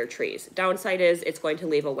spray your trees. Downside is it's going to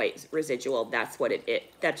leave a white residual. That's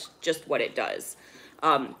just what it does.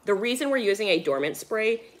 The reason we're using a dormant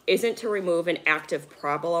spray isn't to remove an active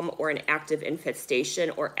problem or an active infestation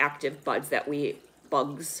or active buds that we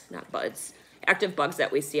bugs, not buds, active bugs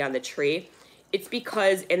that we see on the tree. It's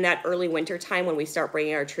because in that early winter time when we start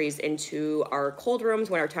bringing our trees into our cold rooms,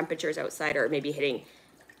 when our temperatures outside are maybe hitting,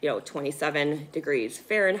 27 degrees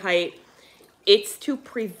Fahrenheit, it's to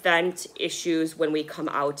prevent issues when we come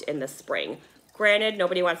out in the spring. Granted,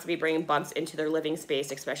 nobody wants to be bringing bugs into their living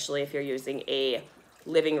space, especially if you're using a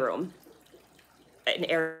living room, an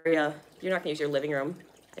area. You're not gonna use your living room.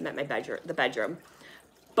 I meant the bedroom.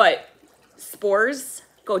 But spores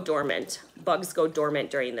go dormant. Bugs go dormant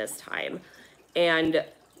during this time. And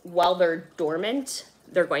while they're dormant,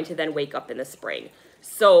 they're going to then wake up in the spring.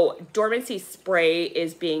 So dormancy spray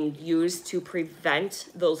is being used to prevent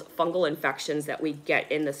those fungal infections that we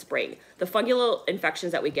get in the spring. The fungal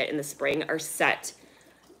infections that we get in the spring are set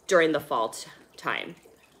during the fall time.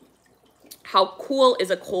 How cool is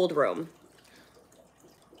a cold room?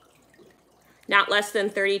 Not less than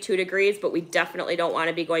 32 degrees, but we definitely don't want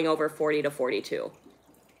to be going over 40 to 42.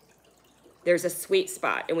 There's a sweet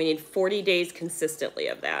spot, and we need 40 days consistently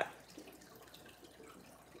of that.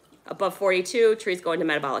 Above 42, trees go into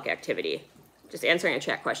metabolic activity. Just answering a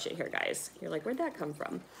chat question here, guys. You're like, where'd that come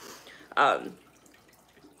from?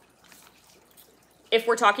 If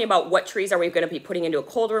we're talking about what trees are we going to be putting into a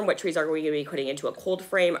cold room, what trees are we going to be putting into a cold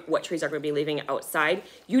frame, what trees are going to be leaving outside,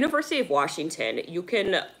 University of Washington, you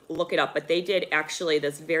can look it up, but they did actually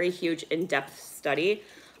this very huge in-depth study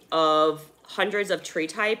of hundreds of tree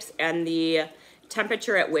types and the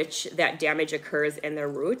temperature at which that damage occurs in their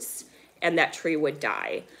roots, and that tree would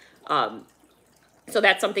die. So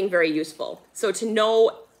that's something very useful. So to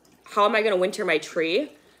know how am I going to winter my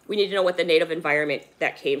tree, we need to know what the native environment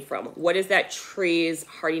that came from. What is that tree's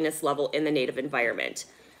hardiness level in the native environment?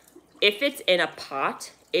 If it's in a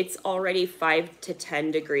pot, it's already 5 to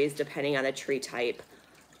 10 degrees, depending on the tree type,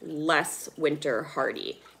 less winter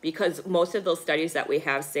hardy. Because most of those studies that we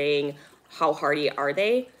have saying how hardy are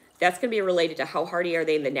they, that's going to be related to how hardy are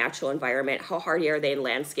they in the natural environment, how hardy are they in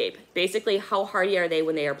landscape. Basically, how hardy are they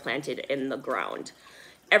when they are planted in the ground.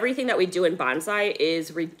 Everything that we do in bonsai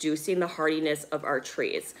is reducing the hardiness of our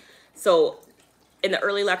trees. So in the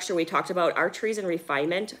early lecture, we talked about our trees in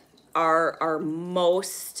refinement are our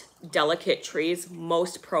most delicate trees,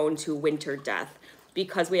 most prone to winter death,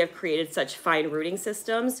 because we have created such fine rooting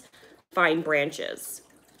systems, fine branches.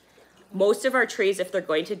 Most of our trees, if they're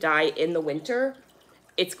going to die in the winter,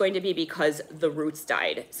 it's going to be because the roots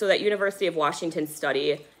died. So that University of Washington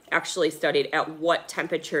study actually studied at what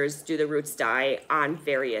temperatures do the roots die on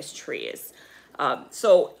various trees.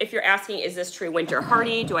 So if you're asking, is this tree winter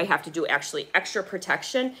hardy? Do I have to do actually extra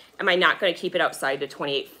protection? Am I not going to keep it outside to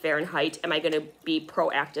 28 Fahrenheit? Am I going to be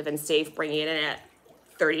proactive and safe bringing it in at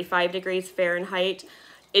 35 degrees Fahrenheit?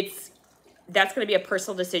 That's going to be a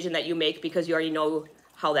personal decision that you make because you already know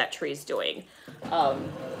how that tree is doing.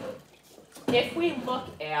 If we look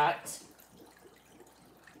at,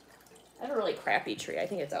 I have a really crappy tree. I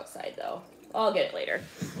think it's outside though. I'll get it later.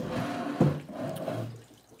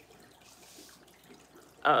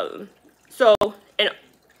 So in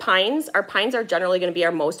pines, our pines are generally going to be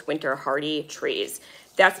our most winter hardy trees.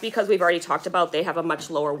 That's because we've already talked about they have a much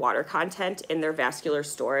lower water content in their vascular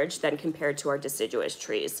storage than compared to our deciduous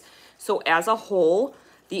trees. So as a whole,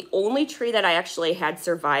 the only tree that I actually had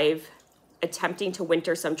survive attempting to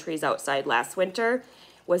winter some trees outside last winter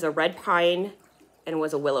was a red pine and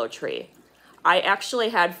was a willow tree. I actually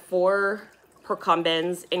had 4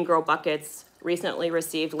 procumbens in grow buckets recently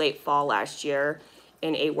received late fall last year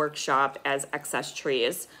in a workshop as excess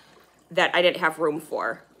trees that I didn't have room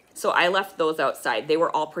for. So I left those outside. They were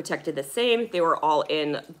all protected the same. They were all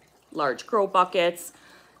in large grow buckets.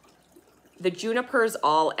 The junipers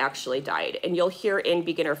all actually died. And you'll hear in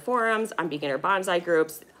beginner forums, on beginner bonsai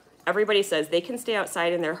groups, everybody says they can stay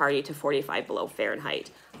outside and they're hardy to 45 below Fahrenheit.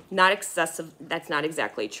 Not excessive, that's not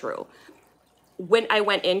exactly true. When I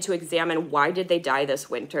went in to examine why did they die this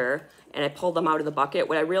winter, and I pulled them out of the bucket,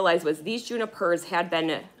 what I realized was these junipers had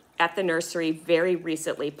been at the nursery very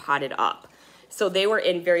recently potted up. So they were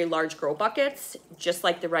in very large grow buckets, just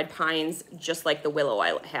like the red pines, just like the willow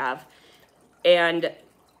I have. And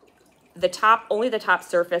only the top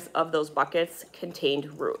surface of those buckets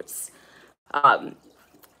contained roots.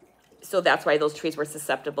 So that's why those trees were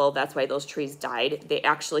susceptible. That's why those trees died. They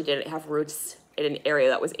actually didn't have roots in an area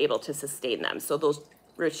that was able to sustain them. So those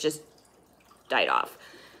roots just died off.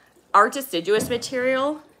 Our deciduous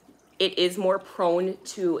material, it is more prone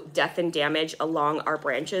to death and damage along our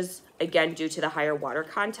branches, again, due to the higher water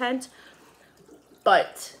content.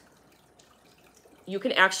 But you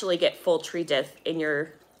can actually get full tree death in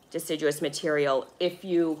your deciduous material if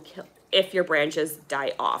your branches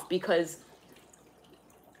die off, because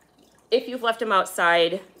if you've left them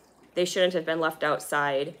outside They shouldn't have been left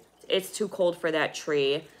outside. It's too cold for that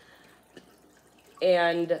tree.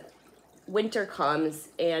 And winter comes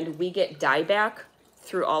and we get dieback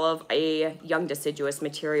through all of a young deciduous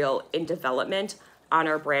material in development on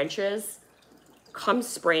our branches. Come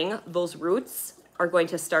spring, those roots are going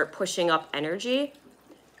to start pushing up energy.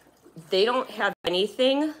 They don't have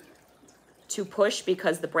anything to push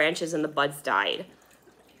because the branches and the buds died.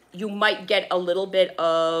 You might get a little bit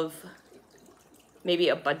of maybe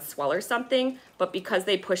a bud swell or something, but because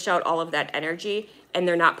they push out all of that energy and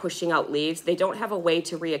they're not pushing out leaves, they don't have a way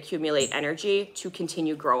to reaccumulate energy to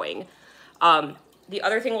continue growing. The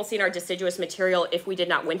other thing we'll see in our deciduous material, if we did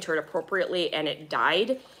not winter it appropriately and it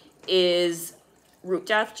died, is root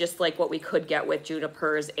death, just like what we could get with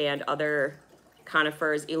junipers and other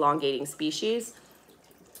conifers, elongating species.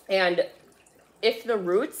 And if the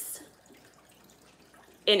roots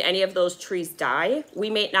in any of those trees die, we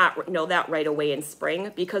may not know that right away in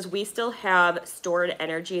spring because we still have stored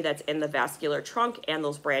energy that's in the vascular trunk and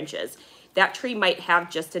those branches. That tree might have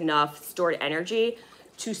just enough stored energy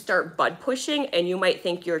to start bud pushing, and you might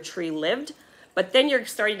think your tree lived, but then you're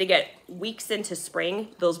starting to get weeks into spring,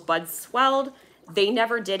 those buds swelled. They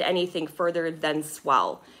never did anything further than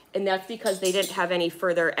swell. And that's because they didn't have any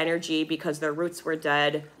further energy because their roots were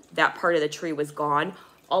dead. That part of the tree was gone.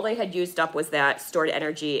 All they had used up was that stored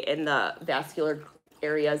energy in the vascular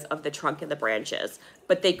areas of the trunk and the branches,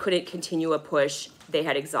 but they couldn't continue a push. They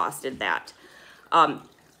had exhausted that.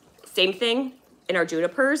 Same thing in our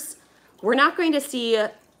junipers. We're not going to see,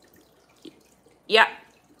 yeah,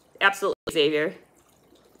 absolutely, Xavier.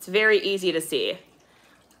 It's very easy to see.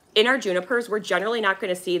 In our junipers, we're generally not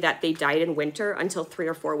going to see that they died in winter until 3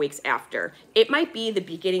 or 4 weeks after. It might be the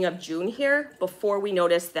beginning of June here before we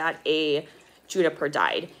notice that a juniper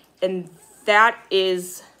died. And that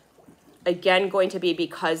is, again, going to be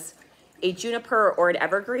because a juniper or an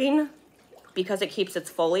evergreen, because it keeps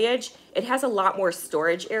its foliage, it has a lot more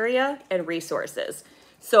storage area and resources.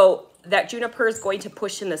 So that juniper is going to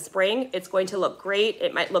push in the spring. It's going to look great.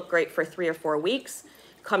 It might look great for 3 or 4 weeks.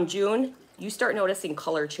 Come June, you start noticing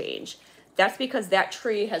color change. That's because that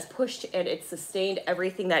tree has pushed and it sustained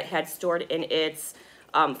everything that had stored in its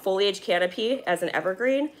foliage canopy as an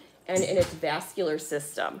evergreen and in its vascular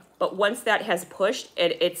system. But once that has pushed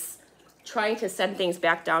and it's trying to send things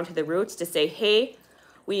back down to the roots to say, hey,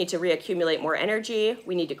 we need to reaccumulate more energy.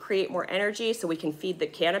 We need to create more energy so we can feed the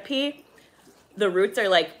canopy. The roots are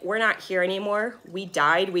like, we're not here anymore. We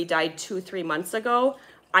died 2-3 months ago.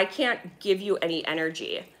 I can't give you any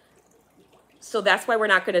energy. So that's why we're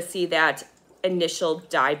not going to see that initial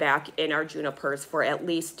dieback in our junipers for at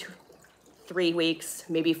least 3 weeks,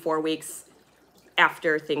 maybe 4 weeks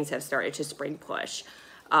after things have started to spring push.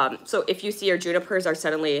 So if you see your junipers are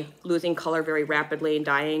suddenly losing color very rapidly and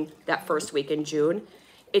dying that first week in June,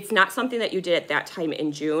 it's not something that you did at that time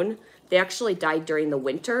in June. They actually died during the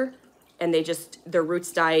winter, and their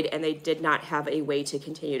roots died and they did not have a way to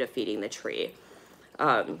continue to feeding the tree.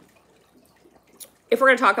 If we're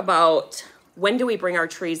going to talk about when do we bring our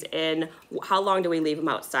trees in, how long do we leave them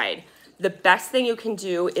outside? The best thing you can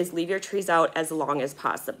do is leave your trees out as long as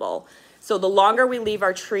possible. So the longer we leave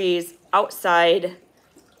our trees outside,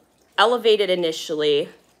 elevated initially,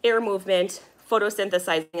 air movement,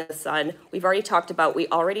 photosynthesizing in the sun. We've already talked about, we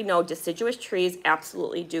already know deciduous trees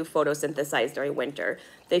absolutely do photosynthesize during winter.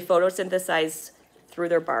 They photosynthesize through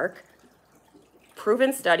their bark.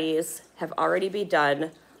 Proven studies have already been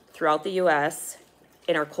done throughout the US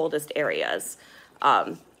in our coldest areas.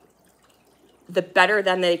 The better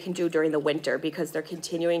than they can do during the winter because they're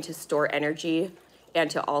continuing to store energy and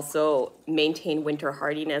to also maintain winter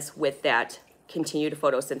hardiness with that continued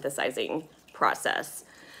photosynthesizing process.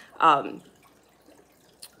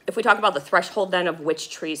 If we talk about the threshold then of which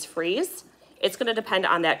trees freeze, it's going to depend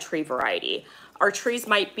on that tree variety. Our trees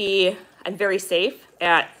might be very safe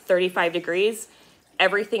at 35 degrees.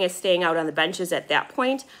 Everything is staying out on the benches at that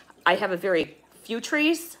point. I have a very few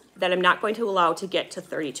trees that I'm not going to allow to get to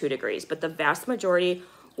 32 degrees, but the vast majority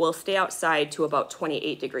will stay outside to about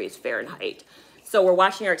 28 degrees Fahrenheit. So we're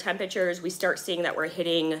watching our temperatures. We start seeing that we're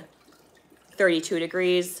hitting 32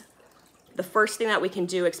 degrees. The first thing that we can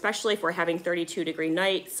do, especially if we're having 32-degree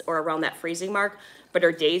nights or around that freezing mark, but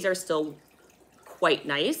our days are still quite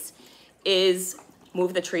nice, is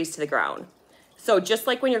move the trees to the ground. So just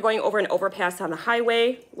like when you're going over an overpass on the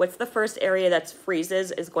highway, what's the first area that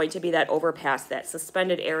freezes is going to be that overpass, that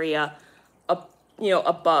suspended area up,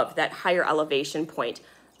 above that higher elevation point.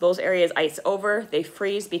 Those areas ice over, they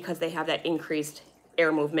freeze because they have that increased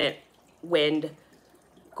air movement, wind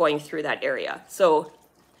going through that area. So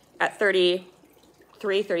at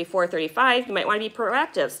 33, 34, 35, you might want to be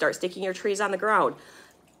proactive. Start sticking your trees on the ground.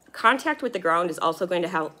 Contact with the ground is also going to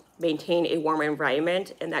help maintain a warmer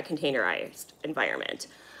environment in that containerized environment.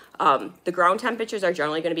 The ground temperatures are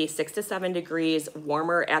generally going to be 6 to 7 degrees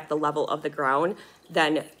warmer at the level of the ground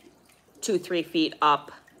than 2-3 feet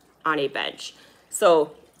up on a bench.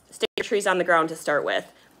 So stick your trees on the ground to start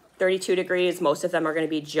with. 32 degrees, most of them are going to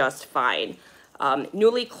be just fine.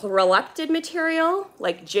 Newly collected material,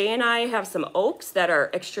 like Jay and I have some oaks that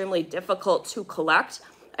are extremely difficult to collect.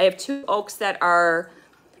 I have 2 oaks that are,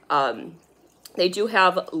 they do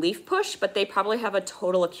have leaf push, but they probably have a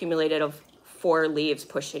total accumulated of 4 leaves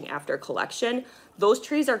pushing after collection. Those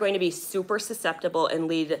trees are going to be super susceptible and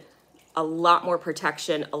need a lot more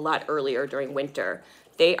protection a lot earlier during winter.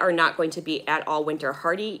 They are not going to be at all winter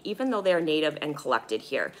hardy, even though they are native and collected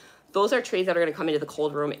here. Those are trees that are going to come into the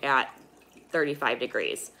cold room at 35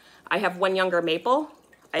 degrees. I have one younger maple.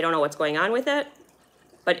 I don't know what's going on with it,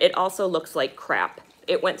 but it also looks like crap.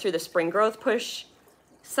 It went through the spring growth push.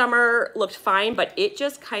 Summer looked fine, but it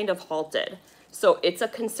just kind of halted. So it's a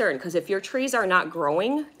concern, because if your trees are not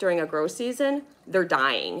growing during a grow season, they're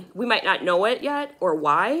dying. We might not know it yet or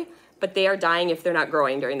why, but they are dying if they're not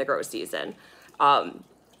growing during the grow season.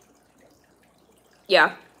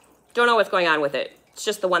 Yeah, don't know what's going on with it. It's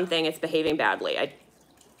just the one thing, it's behaving badly. I'm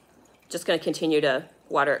just going to continue to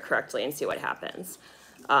water it correctly and see what happens.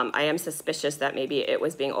 I am suspicious that maybe it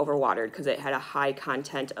was being overwatered because it had a high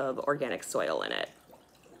content of organic soil in it.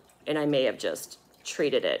 And I may have just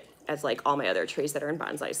treated it as like all my other trees that are in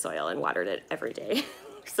bonsai soil and watered it every day.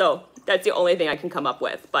 So that's the only thing I can come up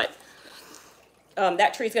with. But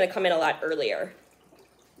that tree's going to come in a lot earlier.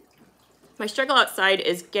 My struggle outside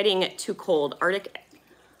is getting it too cold.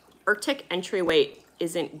 Arctic entryway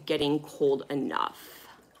isn't getting cold enough.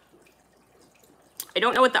 I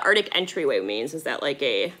don't know what the Arctic entryway means. Is that like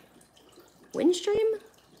a wind stream?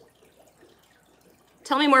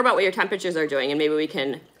 Tell me more about what your temperatures are doing and maybe we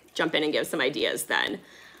can jump in and give some ideas then.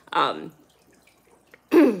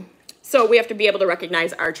 So we have to be able to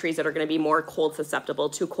recognize our trees that are going to be more cold susceptible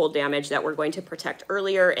to cold damage that we're going to protect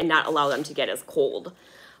earlier and not allow them to get as cold.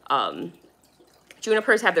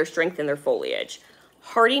 Junipers have their strength in their foliage.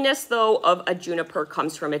 Hardiness, though, of a juniper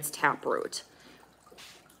comes from its taproot.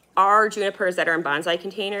 Our junipers that are in bonsai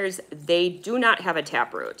containers, they do not have a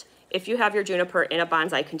taproot. If you have your juniper in a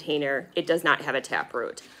bonsai container, it does not have a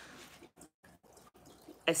taproot.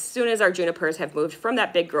 As soon as our junipers have moved from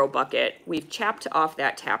that big grow bucket, we've chapped off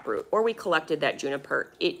that taproot or we collected that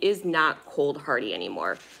juniper. It is not cold hardy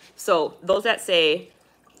anymore. So those that say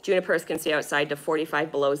junipers can stay outside to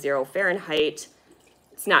 45 below 0 Fahrenheit,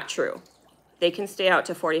 it's not true. They can stay out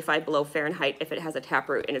to 45 below Fahrenheit if it has a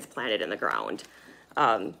taproot and is planted in the ground.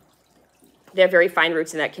 They have very fine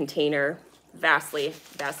roots in that container, vastly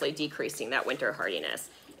decreasing that winter hardiness.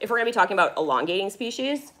 If we're going to be talking about elongating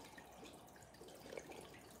species,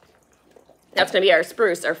 that's going to be our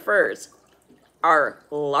spruce, our firs, our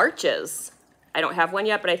larches. I don't have one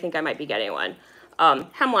yet, but I think I might be getting one.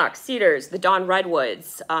 Hemlock, cedars, the dawn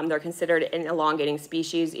redwoods. They're considered an elongating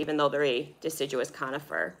species, even though they're a deciduous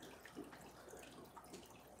conifer.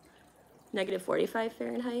 Negative 45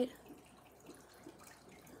 Fahrenheit.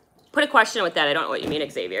 Put a question with that. I don't know what you mean,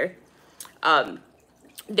 Xavier.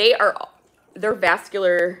 Their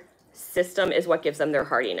vascular system is what gives them their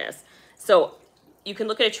hardiness. So you can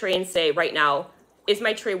look at a tree and say, right now, is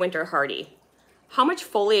my tree winter hardy? How much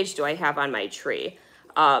foliage do I have on my tree?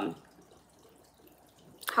 How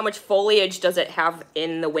much foliage does it have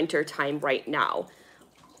in the winter time right now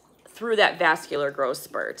through that vascular growth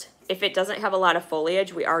spurt? If it doesn't have a lot of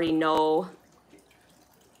foliage, we already know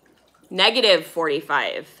negative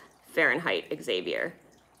 45 Fahrenheit, Xavier.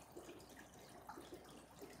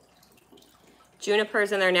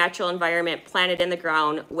 Junipers in their natural environment planted in the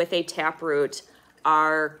ground with a taproot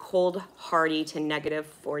are cold hardy to negative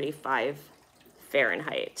 45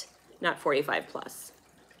 Fahrenheit, not 45 plus.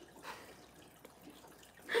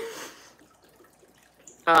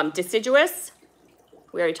 Deciduous,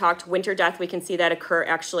 we already talked winter death. We can see that occur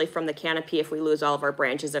actually from the canopy if we lose all of our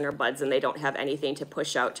branches and our buds and they don't have anything to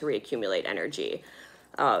push out to reaccumulate energy.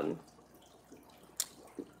 A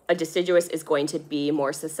deciduous is going to be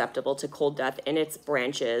more susceptible to cold death in its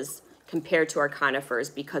branches compared to our conifers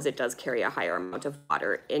because it does carry a higher amount of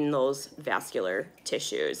water in those vascular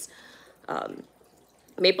tissues.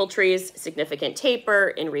 Maple trees, significant taper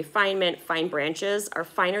in refinement, fine branches. Are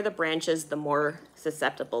finer the branches, the more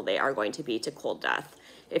susceptible they are going to be to cold death.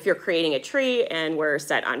 If you're creating a tree and we're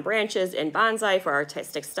set on branches in bonsai for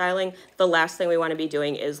artistic styling, the last thing we want to be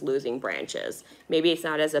doing is losing branches. Maybe it's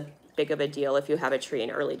not as big of a deal if you have a tree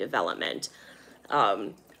in early development.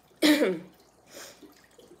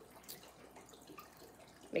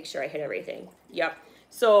 Make sure I hit everything. Yep.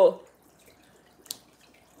 So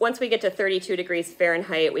once we get to 32 degrees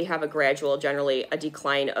Fahrenheit, we have a gradual, generally a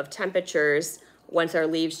decline of temperatures. Once our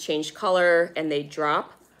leaves change color and they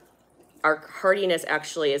drop, our hardiness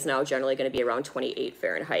actually is now generally going to be around 28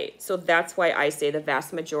 Fahrenheit. So that's why I say the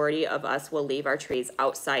vast majority of us will leave our trees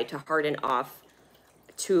outside to harden off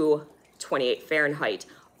to 28 Fahrenheit,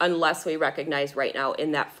 unless we recognize right now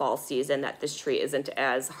in that fall season that this tree isn't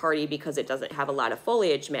as hardy because it doesn't have a lot of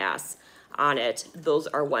foliage mass on it. Those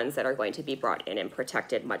are ones that are going to be brought in and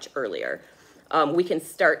protected much earlier. We can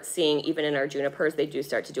start seeing, even in our junipers, they do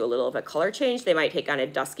start to do a little of a color change. They might take on a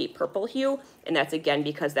dusky purple hue, and that's again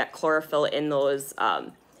because that chlorophyll in those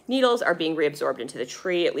needles are being reabsorbed into the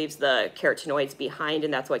tree. It leaves the carotenoids behind,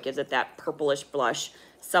 and that's what gives it that purplish blush.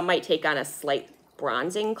 Some might take on a slight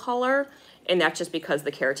bronzing color, and that's just because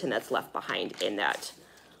the keratin that's left behind in that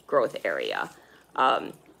growth area.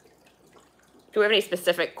 Do we have any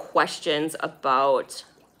specific questions about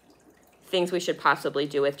things we should possibly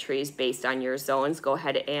do with trees based on your zones? Go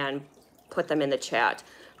ahead and put them in the chat.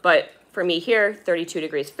 But for me here, 32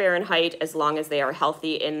 degrees Fahrenheit, as long as they are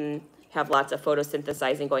healthy and have lots of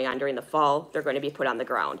photosynthesizing going on during the fall, they're going to be put on the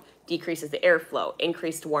ground. Decreases the airflow,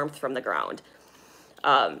 increased warmth from the ground.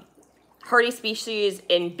 Hardy species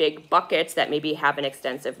in big buckets that maybe have an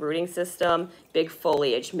extensive rooting system, big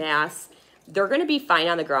foliage mass, they're going to be fine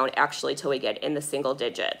on the ground actually till we get in the single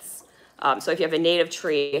digits. So if you have a native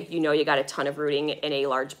tree, you know you got a ton of rooting in a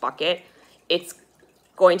large bucket, it's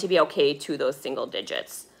going to be okay to those single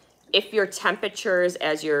digits. If your temperatures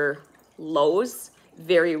as your lows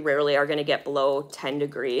very rarely are going to get below 10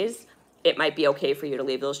 degrees, it might be okay for you to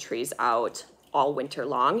leave those trees out all winter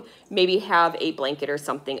long. Maybe have a blanket or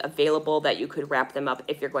something available that you could wrap them up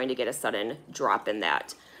if you're going to get a sudden drop in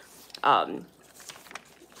that.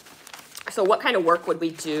 So what kind of work would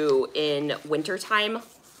we do in wintertime?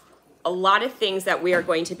 A lot of things that we are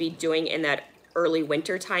going to be doing in that early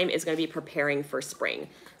winter time is going to be preparing for spring.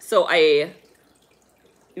 So I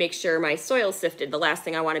make sure my soil's sifted. The last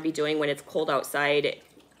thing I want to be doing when it's cold outside,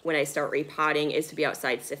 when I start repotting, is to be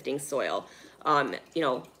outside sifting soil. You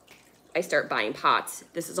know, I start buying pots.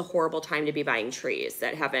 This is a horrible time to be buying trees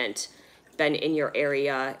that haven't been in your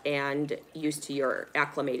area and used to your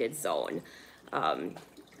acclimated zone.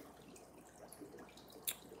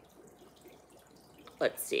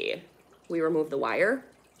 Let's see, we remove the wire.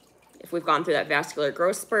 If we've gone through that vascular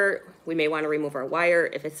growth spurt, we may want to remove our wire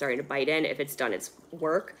if it's starting to bite in, if it's done its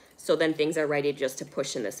work. So then things are ready just to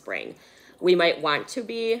push in the spring. We might want to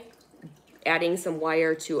be adding some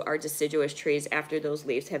wire to our deciduous trees after those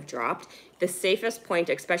leaves have dropped. The safest point,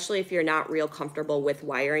 especially if you're not real comfortable with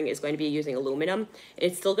wiring, is going to be using aluminum.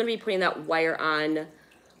 It's still going to be putting that wire on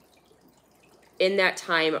in that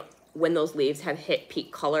time when those leaves have hit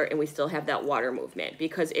peak color and we still have that water movement.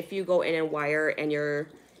 Because if you go in and wire and you're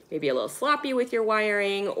maybe a little sloppy with your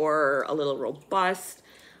wiring or a little robust,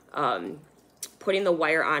 putting the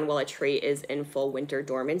wire on while a tree is in full winter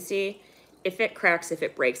dormancy, if it cracks, if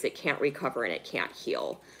it breaks, it can't recover and it can't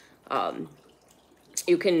heal.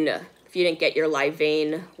 You can, if you didn't get your live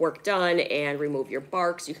vein work done and remove your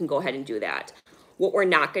barks, you can go ahead and do that. What we're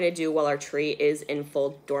not going to do while our tree is in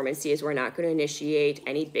full dormancy is we're not going to initiate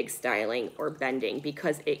any big styling or bending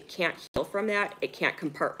because it can't heal from that. It can't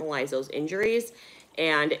compartmentalize those injuries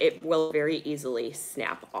and it will very easily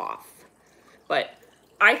snap off. But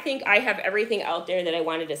I think I have everything out there that I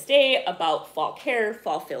wanted to say about fall care,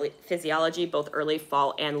 fall physiology, both early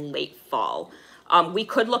fall and late fall. We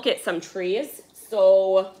could look at some trees.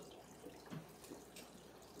 So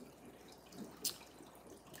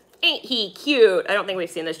ain't he cute? I don't think we've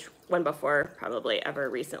seen this one before, probably ever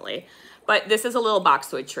recently. But this is a little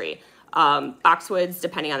boxwood tree. Boxwoods,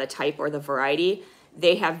 depending on the type or the variety,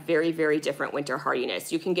 they have very, very different winter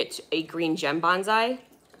hardiness. You can get a green gem bonsai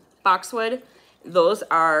boxwood. Those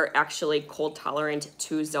are actually cold tolerant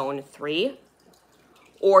to zone 3.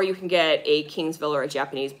 Or you can get a Kingsville or a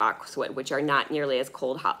Japanese boxwood, which are not nearly as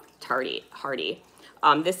cold hardy.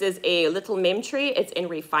 This is a little mim tree. It's in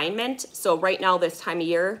refinement. So right now, this time of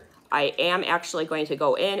year, I am actually going to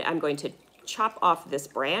go in. I'm going to chop off this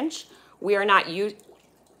branch. We are not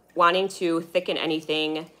wanting to thicken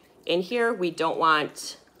anything in here. We don't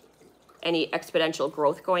want any exponential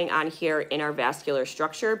growth going on here in our vascular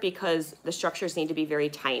structure because the structures need to be very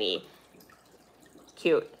tiny.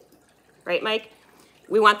 Cute, right, Mike?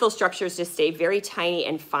 We want those structures to stay very tiny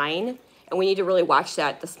and fine, and we need to really watch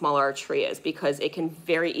that the smaller our tree is because it can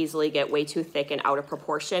very easily get way too thick and out of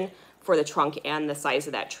proportion for the trunk and the size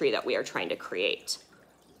of that tree that we are trying to create.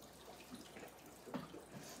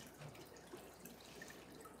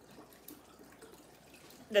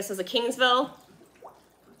 This is a Kingsville.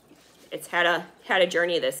 It's had a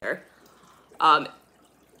journey this year.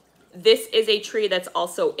 This is a tree that's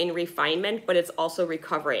also in refinement, but it's also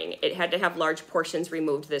recovering. It had to have large portions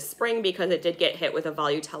removed this spring because it did get hit with a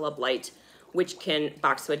Volutella blight, which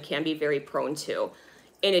boxwood can be very prone to.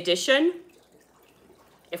 In addition,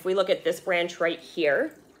 if we look at this branch right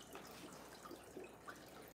here,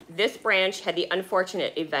 this branch had the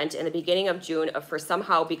unfortunate event in the beginning of June of for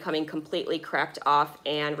somehow becoming completely cracked off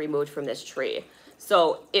and removed from this tree.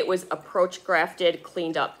 So it was approach grafted,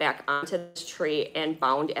 cleaned up back onto this tree and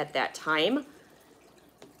bound at that time.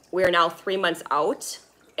 We are now 3 months out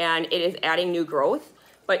and it is adding new growth.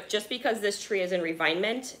 But just because this tree is in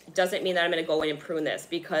refinement doesn't mean that I'm going to go in and prune this,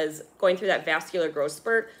 because going through that vascular growth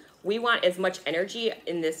spurt, we want as much energy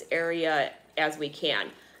in this area as we can.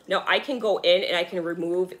 Now I can go in and I can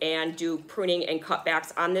remove and do pruning and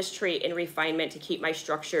cutbacks on this tree in refinement to keep my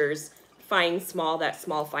structures fine, small, that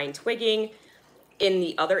small fine twigging in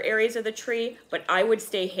the other areas of the tree, but I would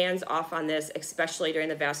stay hands off on this, especially during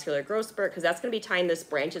the vascular growth spurt, because that's going to be time this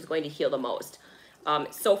branch is going to heal the most.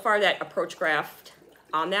 So far that approach graft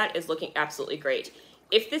on that is looking absolutely great.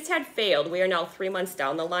 If this had failed, we are now 3 months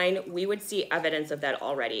down the line, we would see evidence of that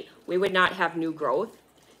already. We would not have new growth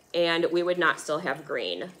and we would not still have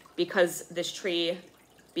green, because this tree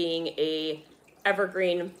being a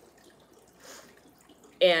evergreen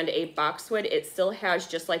and a boxwood, it still has,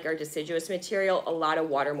 just like our deciduous material, a lot of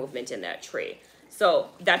water movement in that tree. So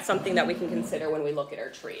that's something that we can consider when we look at our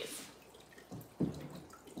trees.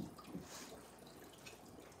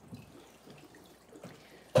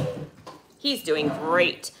 He's doing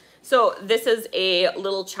great. So this is a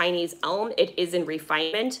little Chinese elm. It is in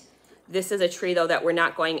refinement. This is a tree though that we're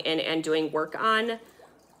not going in and doing work on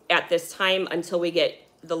at this time until we get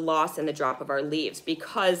the loss and the drop of our leaves,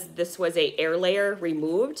 because this was a air layer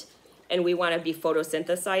removed and we want to be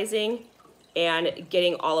photosynthesizing and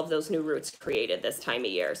getting all of those new roots created this time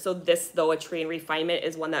of year. So this, though a tree in refinement,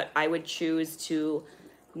 is one that I would choose to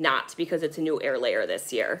not, because it's a new air layer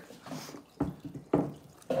this year.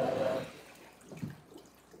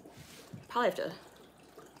 Probably have to.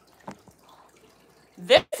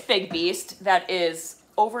 This big beast that is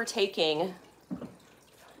overtaking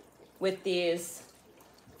with these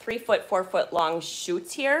 3 foot, 4 foot long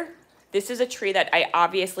shoots here. This is a tree that I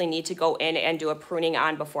obviously need to go in and do a pruning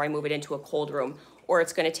on before I move it into a cold room, or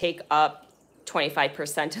it's going to take up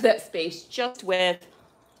 25% of that space just with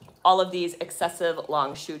all of these excessive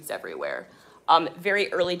long shoots everywhere.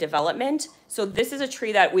 Very early development. So this is a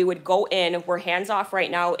tree that we would go in. We're hands off right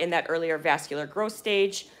now in that earlier vascular growth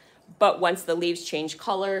stage, but once the leaves change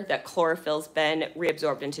color, that chlorophyll's been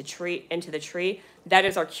reabsorbed into the tree, that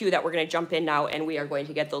is our cue that we're going to jump in now and we are going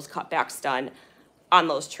to get those cutbacks done on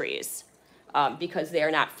those trees, because they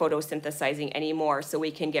are not photosynthesizing anymore, so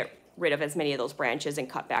we can get rid of as many of those branches and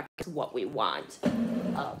cut back to what we want.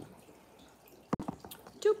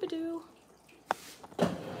 Doop-a-doo.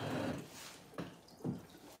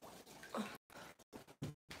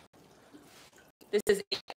 This is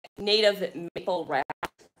a native maple raft.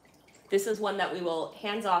 This is one that we will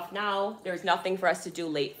hands off now. There's nothing for us to do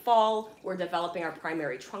late fall. We're developing our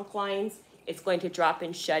primary trunk lines. It's going to drop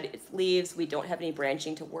and shed its leaves. We don't have any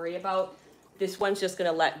branching to worry about. This one's just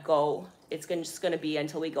gonna let go. It's just gonna be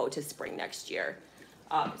until we go to spring next year.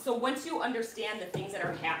 So once you understand the things that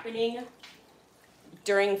are happening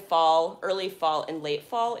during fall, early fall and late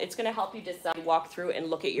fall, it's gonna help you decide, walk through and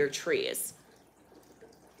look at your trees.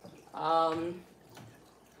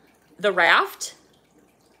 The raft,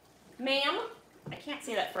 ma'am, I can't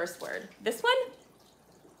say that first word. This one?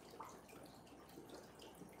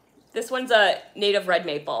 This one's a native red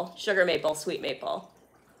maple, sugar maple, sweet maple.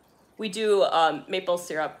 We do maple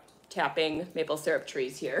syrup tapping, maple syrup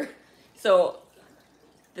trees here. So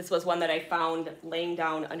this was one that I found laying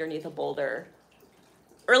down underneath a boulder.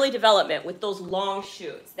 Early development with those long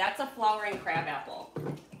shoots. That's a flowering crabapple.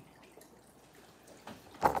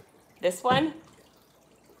 This one,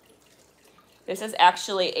 this is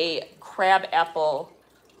actually a crabapple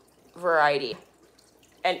variety,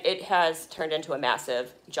 and it has turned into a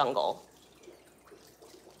massive jungle.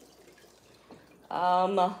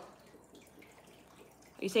 Are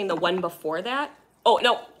you saying the one before that? Oh,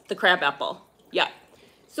 no, the crabapple. Yeah.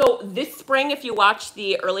 So this spring, if you watch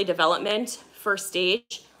the early development first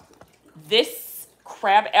stage, this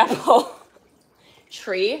crabapple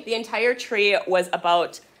tree, the entire tree was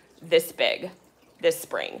about this big this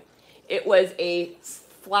spring. It was a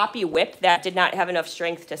floppy whip that did not have enough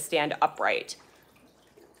strength to stand upright.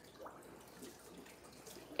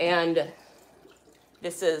 And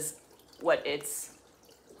this is what it's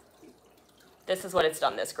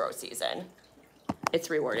done this grow season. it's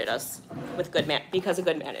rewarded us with because of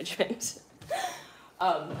good management.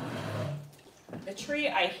 The tree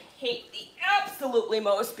I hate the absolutely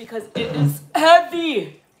most because it is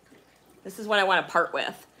heavy. This is what I want to part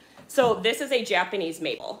with. So this is a Japanese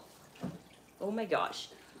maple. Oh my gosh.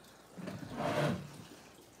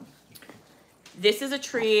 This is a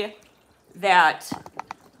tree that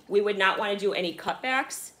we would not want to do any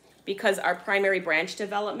cutbacks because our primary branch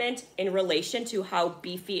development in relation to how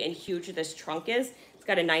beefy and huge this trunk is, it's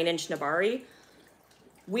got a 9-inch Nabari.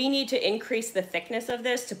 We need to increase the thickness of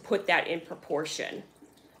this to put that in proportion.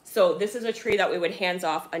 So this is a tree that we would hands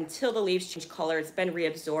off until the leaves change color. It's been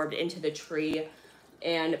reabsorbed into the tree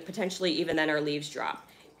and potentially even then our leaves drop.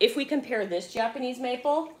 If we compare this Japanese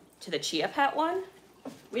maple to the Chia Pet one,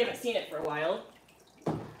 we haven't seen it for a while.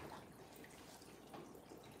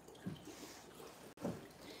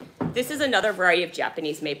 This is another variety of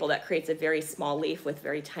Japanese maple that creates a very small leaf with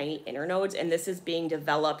very tiny internodes, and this is being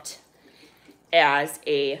developed as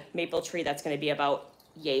a maple tree that's going to be about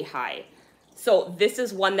yay high. So this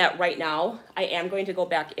is one that right now I am going to go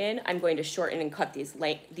back in. I'm going to shorten and cut these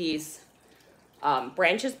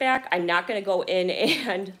branches back. I'm not going to go in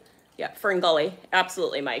and, yeah, Fern Gully,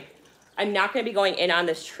 absolutely, Mike. I'm not going to be going in on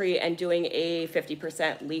this tree and doing a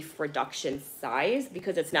 50% leaf reduction size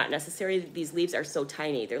because it's not necessary. These leaves are so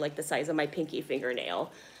tiny. They're like the size of my pinky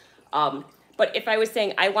fingernail. But if I was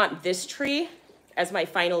saying I want this tree as my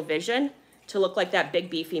final vision to look like that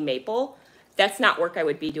big beefy maple, that's not work I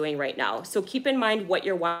would be doing right now. So keep in mind what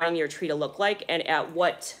you're wanting your tree to look like and at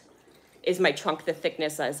what is my trunk the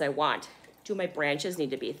thickness as I want. Do my branches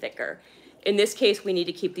need to be thicker? In this case, we need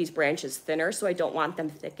to keep these branches thinner, so I don't want them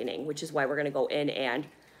thickening, which is why we're gonna go in and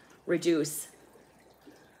reduce,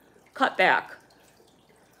 cut back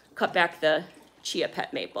the Chia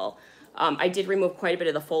Pet maple. I did remove quite a bit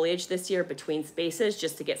of the foliage this year between spaces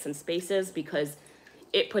just to get some spaces because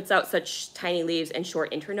it puts out such tiny leaves and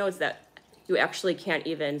short internodes that you actually can't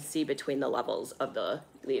even see between the levels of the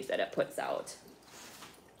leaves that it puts out.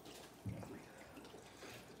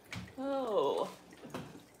 Oh.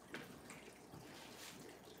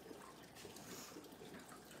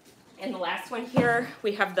 And the last one here,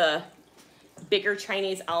 we have the bigger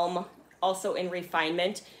Chinese elm, also in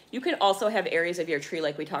refinement. You can also have areas of your tree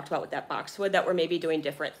like we talked about with that boxwood that we're maybe doing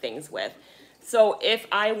different things with. So if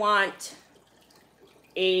I want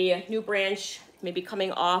a new branch maybe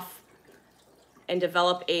coming off and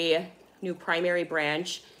develop a new primary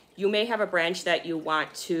branch, you may have a branch that you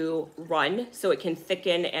want to run so it can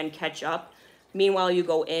thicken and catch up. Meanwhile, you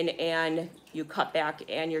go in and you cut back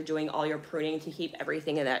and you're doing all your pruning to keep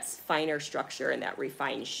everything in that finer structure and that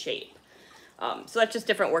refined shape. So that's just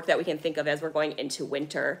different work that we can think of as we're going into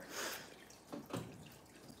winter.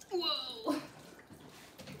 Whoa.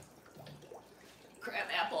 Crab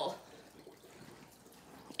apple.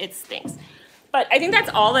 It stinks. But I think that's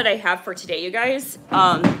all that I have for today, you guys.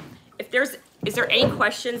 Is there any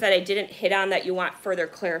questions that I didn't hit on that you want further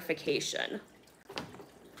clarification?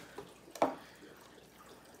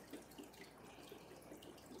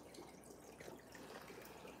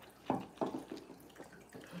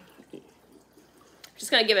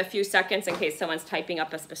 Just gonna give a few seconds in case someone's typing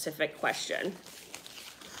up a specific question.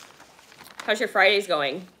 How's your Fridays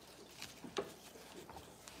going?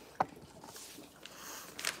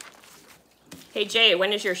 Hey Jay,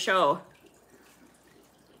 when is your show?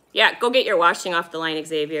 Yeah, go get your washing off the line,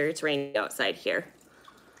 Xavier. It's raining outside here.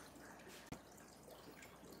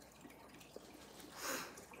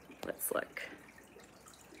 Let's look.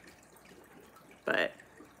 But,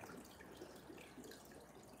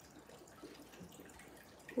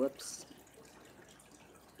 whoops.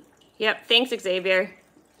 Yep, thanks, Xavier.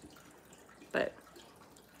 But,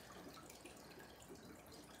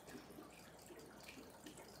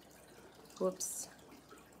 whoops.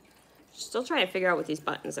 Still trying to figure out what these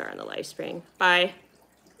buttons are on the live stream. Bye.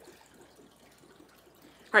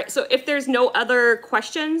 All right, so if there's no other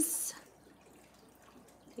questions,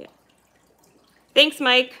 yeah. Thanks,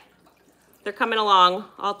 Mike. They're coming along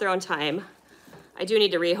all at their own time. I do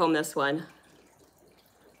need to rehome this one.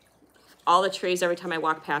 All the trees every time I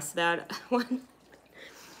walk past that one.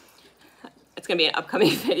 It's gonna be an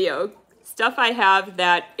upcoming video. Stuff I have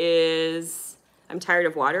that is, I'm tired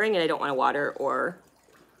of watering and I don't wanna water or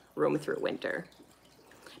roam through winter.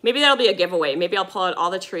 Maybe that'll be a giveaway. Maybe I'll pull out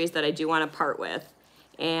all the trees that I do wanna part with.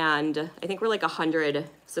 And I think we're like 100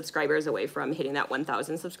 subscribers away from hitting that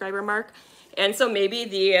 1,000 subscriber mark. And so maybe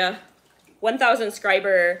the 1,000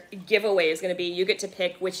 subscriber giveaway is gonna be, you get to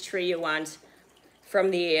pick which tree you want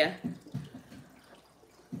from the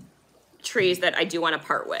trees that I do wanna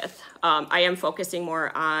part with. I am focusing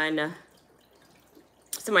more on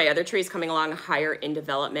Some of my other trees coming along higher in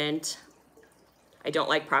development. I don't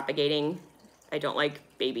like propagating. I don't like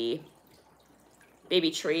baby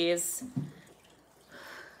trees.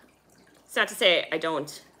 It's not to say I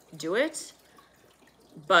don't do it,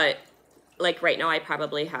 but like right now I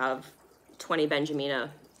probably have 20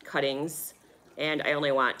 Benjamina cuttings, and I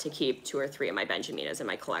only want to keep 2 or 3 of my Benjaminas in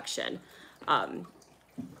my collection.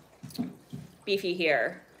 Beefy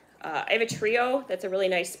here. I have a trio that's a really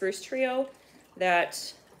nice spruce trio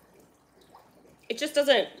that it just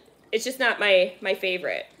doesn't, it's just not my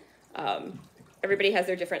favorite. Everybody has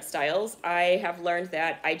their different styles. I have learned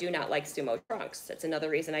that I do not like sumo trunks. That's another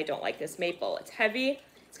reason I don't like this maple. It's heavy,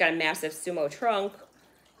 it's got a massive sumo trunk,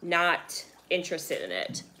 not interested in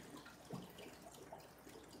it.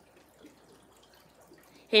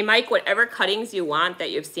 Hey Mike, whatever cuttings you want that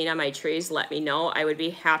you've seen on my trees, let me know. I would be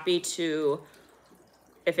happy to,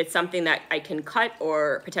 if it's something that I can cut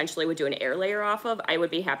or potentially would do an air layer off of, I would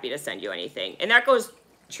be happy to send you anything. And that goes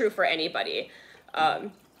true for anybody.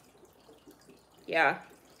 Yeah,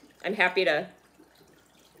 I'm happy to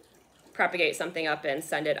propagate something up and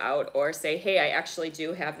send it out, or say, hey, I actually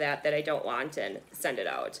do have that I don't want, and send it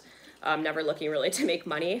out. I'm never looking really to make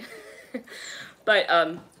money, but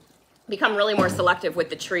become really more selective with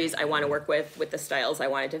the trees I want to work with the styles I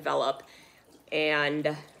want to develop,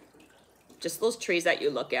 and just those trees that you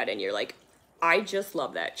look at and you're like, I just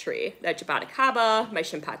love that tree. That Jaboticaba, my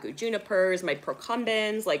Shimpaku junipers, my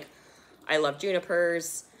procumbens, like I love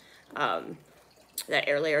junipers. That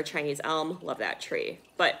air layer Chinese elm, love that tree.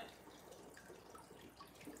 But,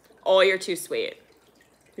 oh, you're too sweet.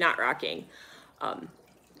 Not rocking. I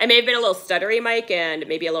may have been a little stuttery, Mike, and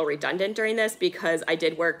maybe a little redundant during this because I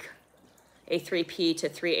did work a 3P to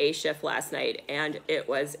 3A shift last night, and it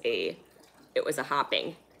was a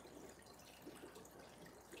hopping.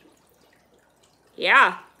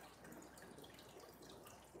 Yeah.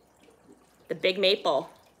 The big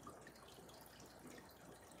maple.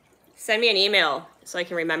 Send me an email so I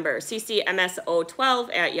can remember.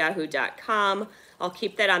 ccmso12@yahoo.com. I'll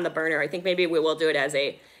keep that on the burner. I think maybe we will do it as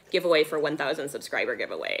a giveaway for 1,000 subscriber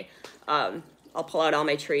giveaway. I'll pull out all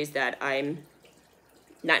my trees that I'm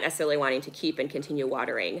not necessarily wanting to keep and continue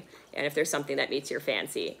watering. And if there's something that meets your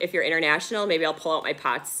fancy. If you're international, maybe I'll pull out my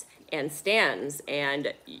pots and stands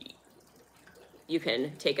and you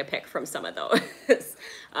can take a pick from some of those.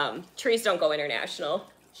 Trees don't go international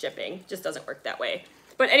shipping, just doesn't work that way.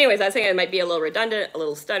 But anyways, I was saying it might be a little redundant, a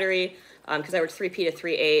little stuttery, because I work 3P to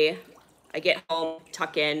 3A. I get home,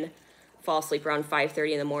 tuck in, fall asleep around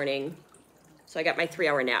 5:30 in the morning. So I got my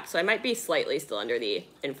 3-hour nap. So I might be slightly still under the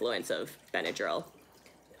influence of Benadryl,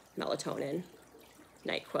 melatonin,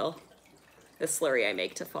 NyQuil, the slurry I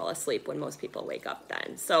make to fall asleep when most people wake up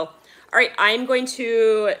then. So, all right, I'm going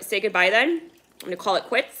to say goodbye then. I'm gonna call it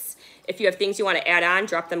quits. If you have things you want to add on,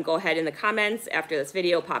 drop them, go ahead in the comments after this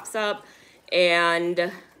video pops up,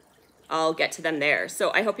 and I'll get to them there.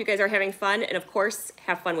 So I hope you guys are having fun, and of course,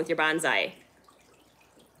 have fun with your bonsai.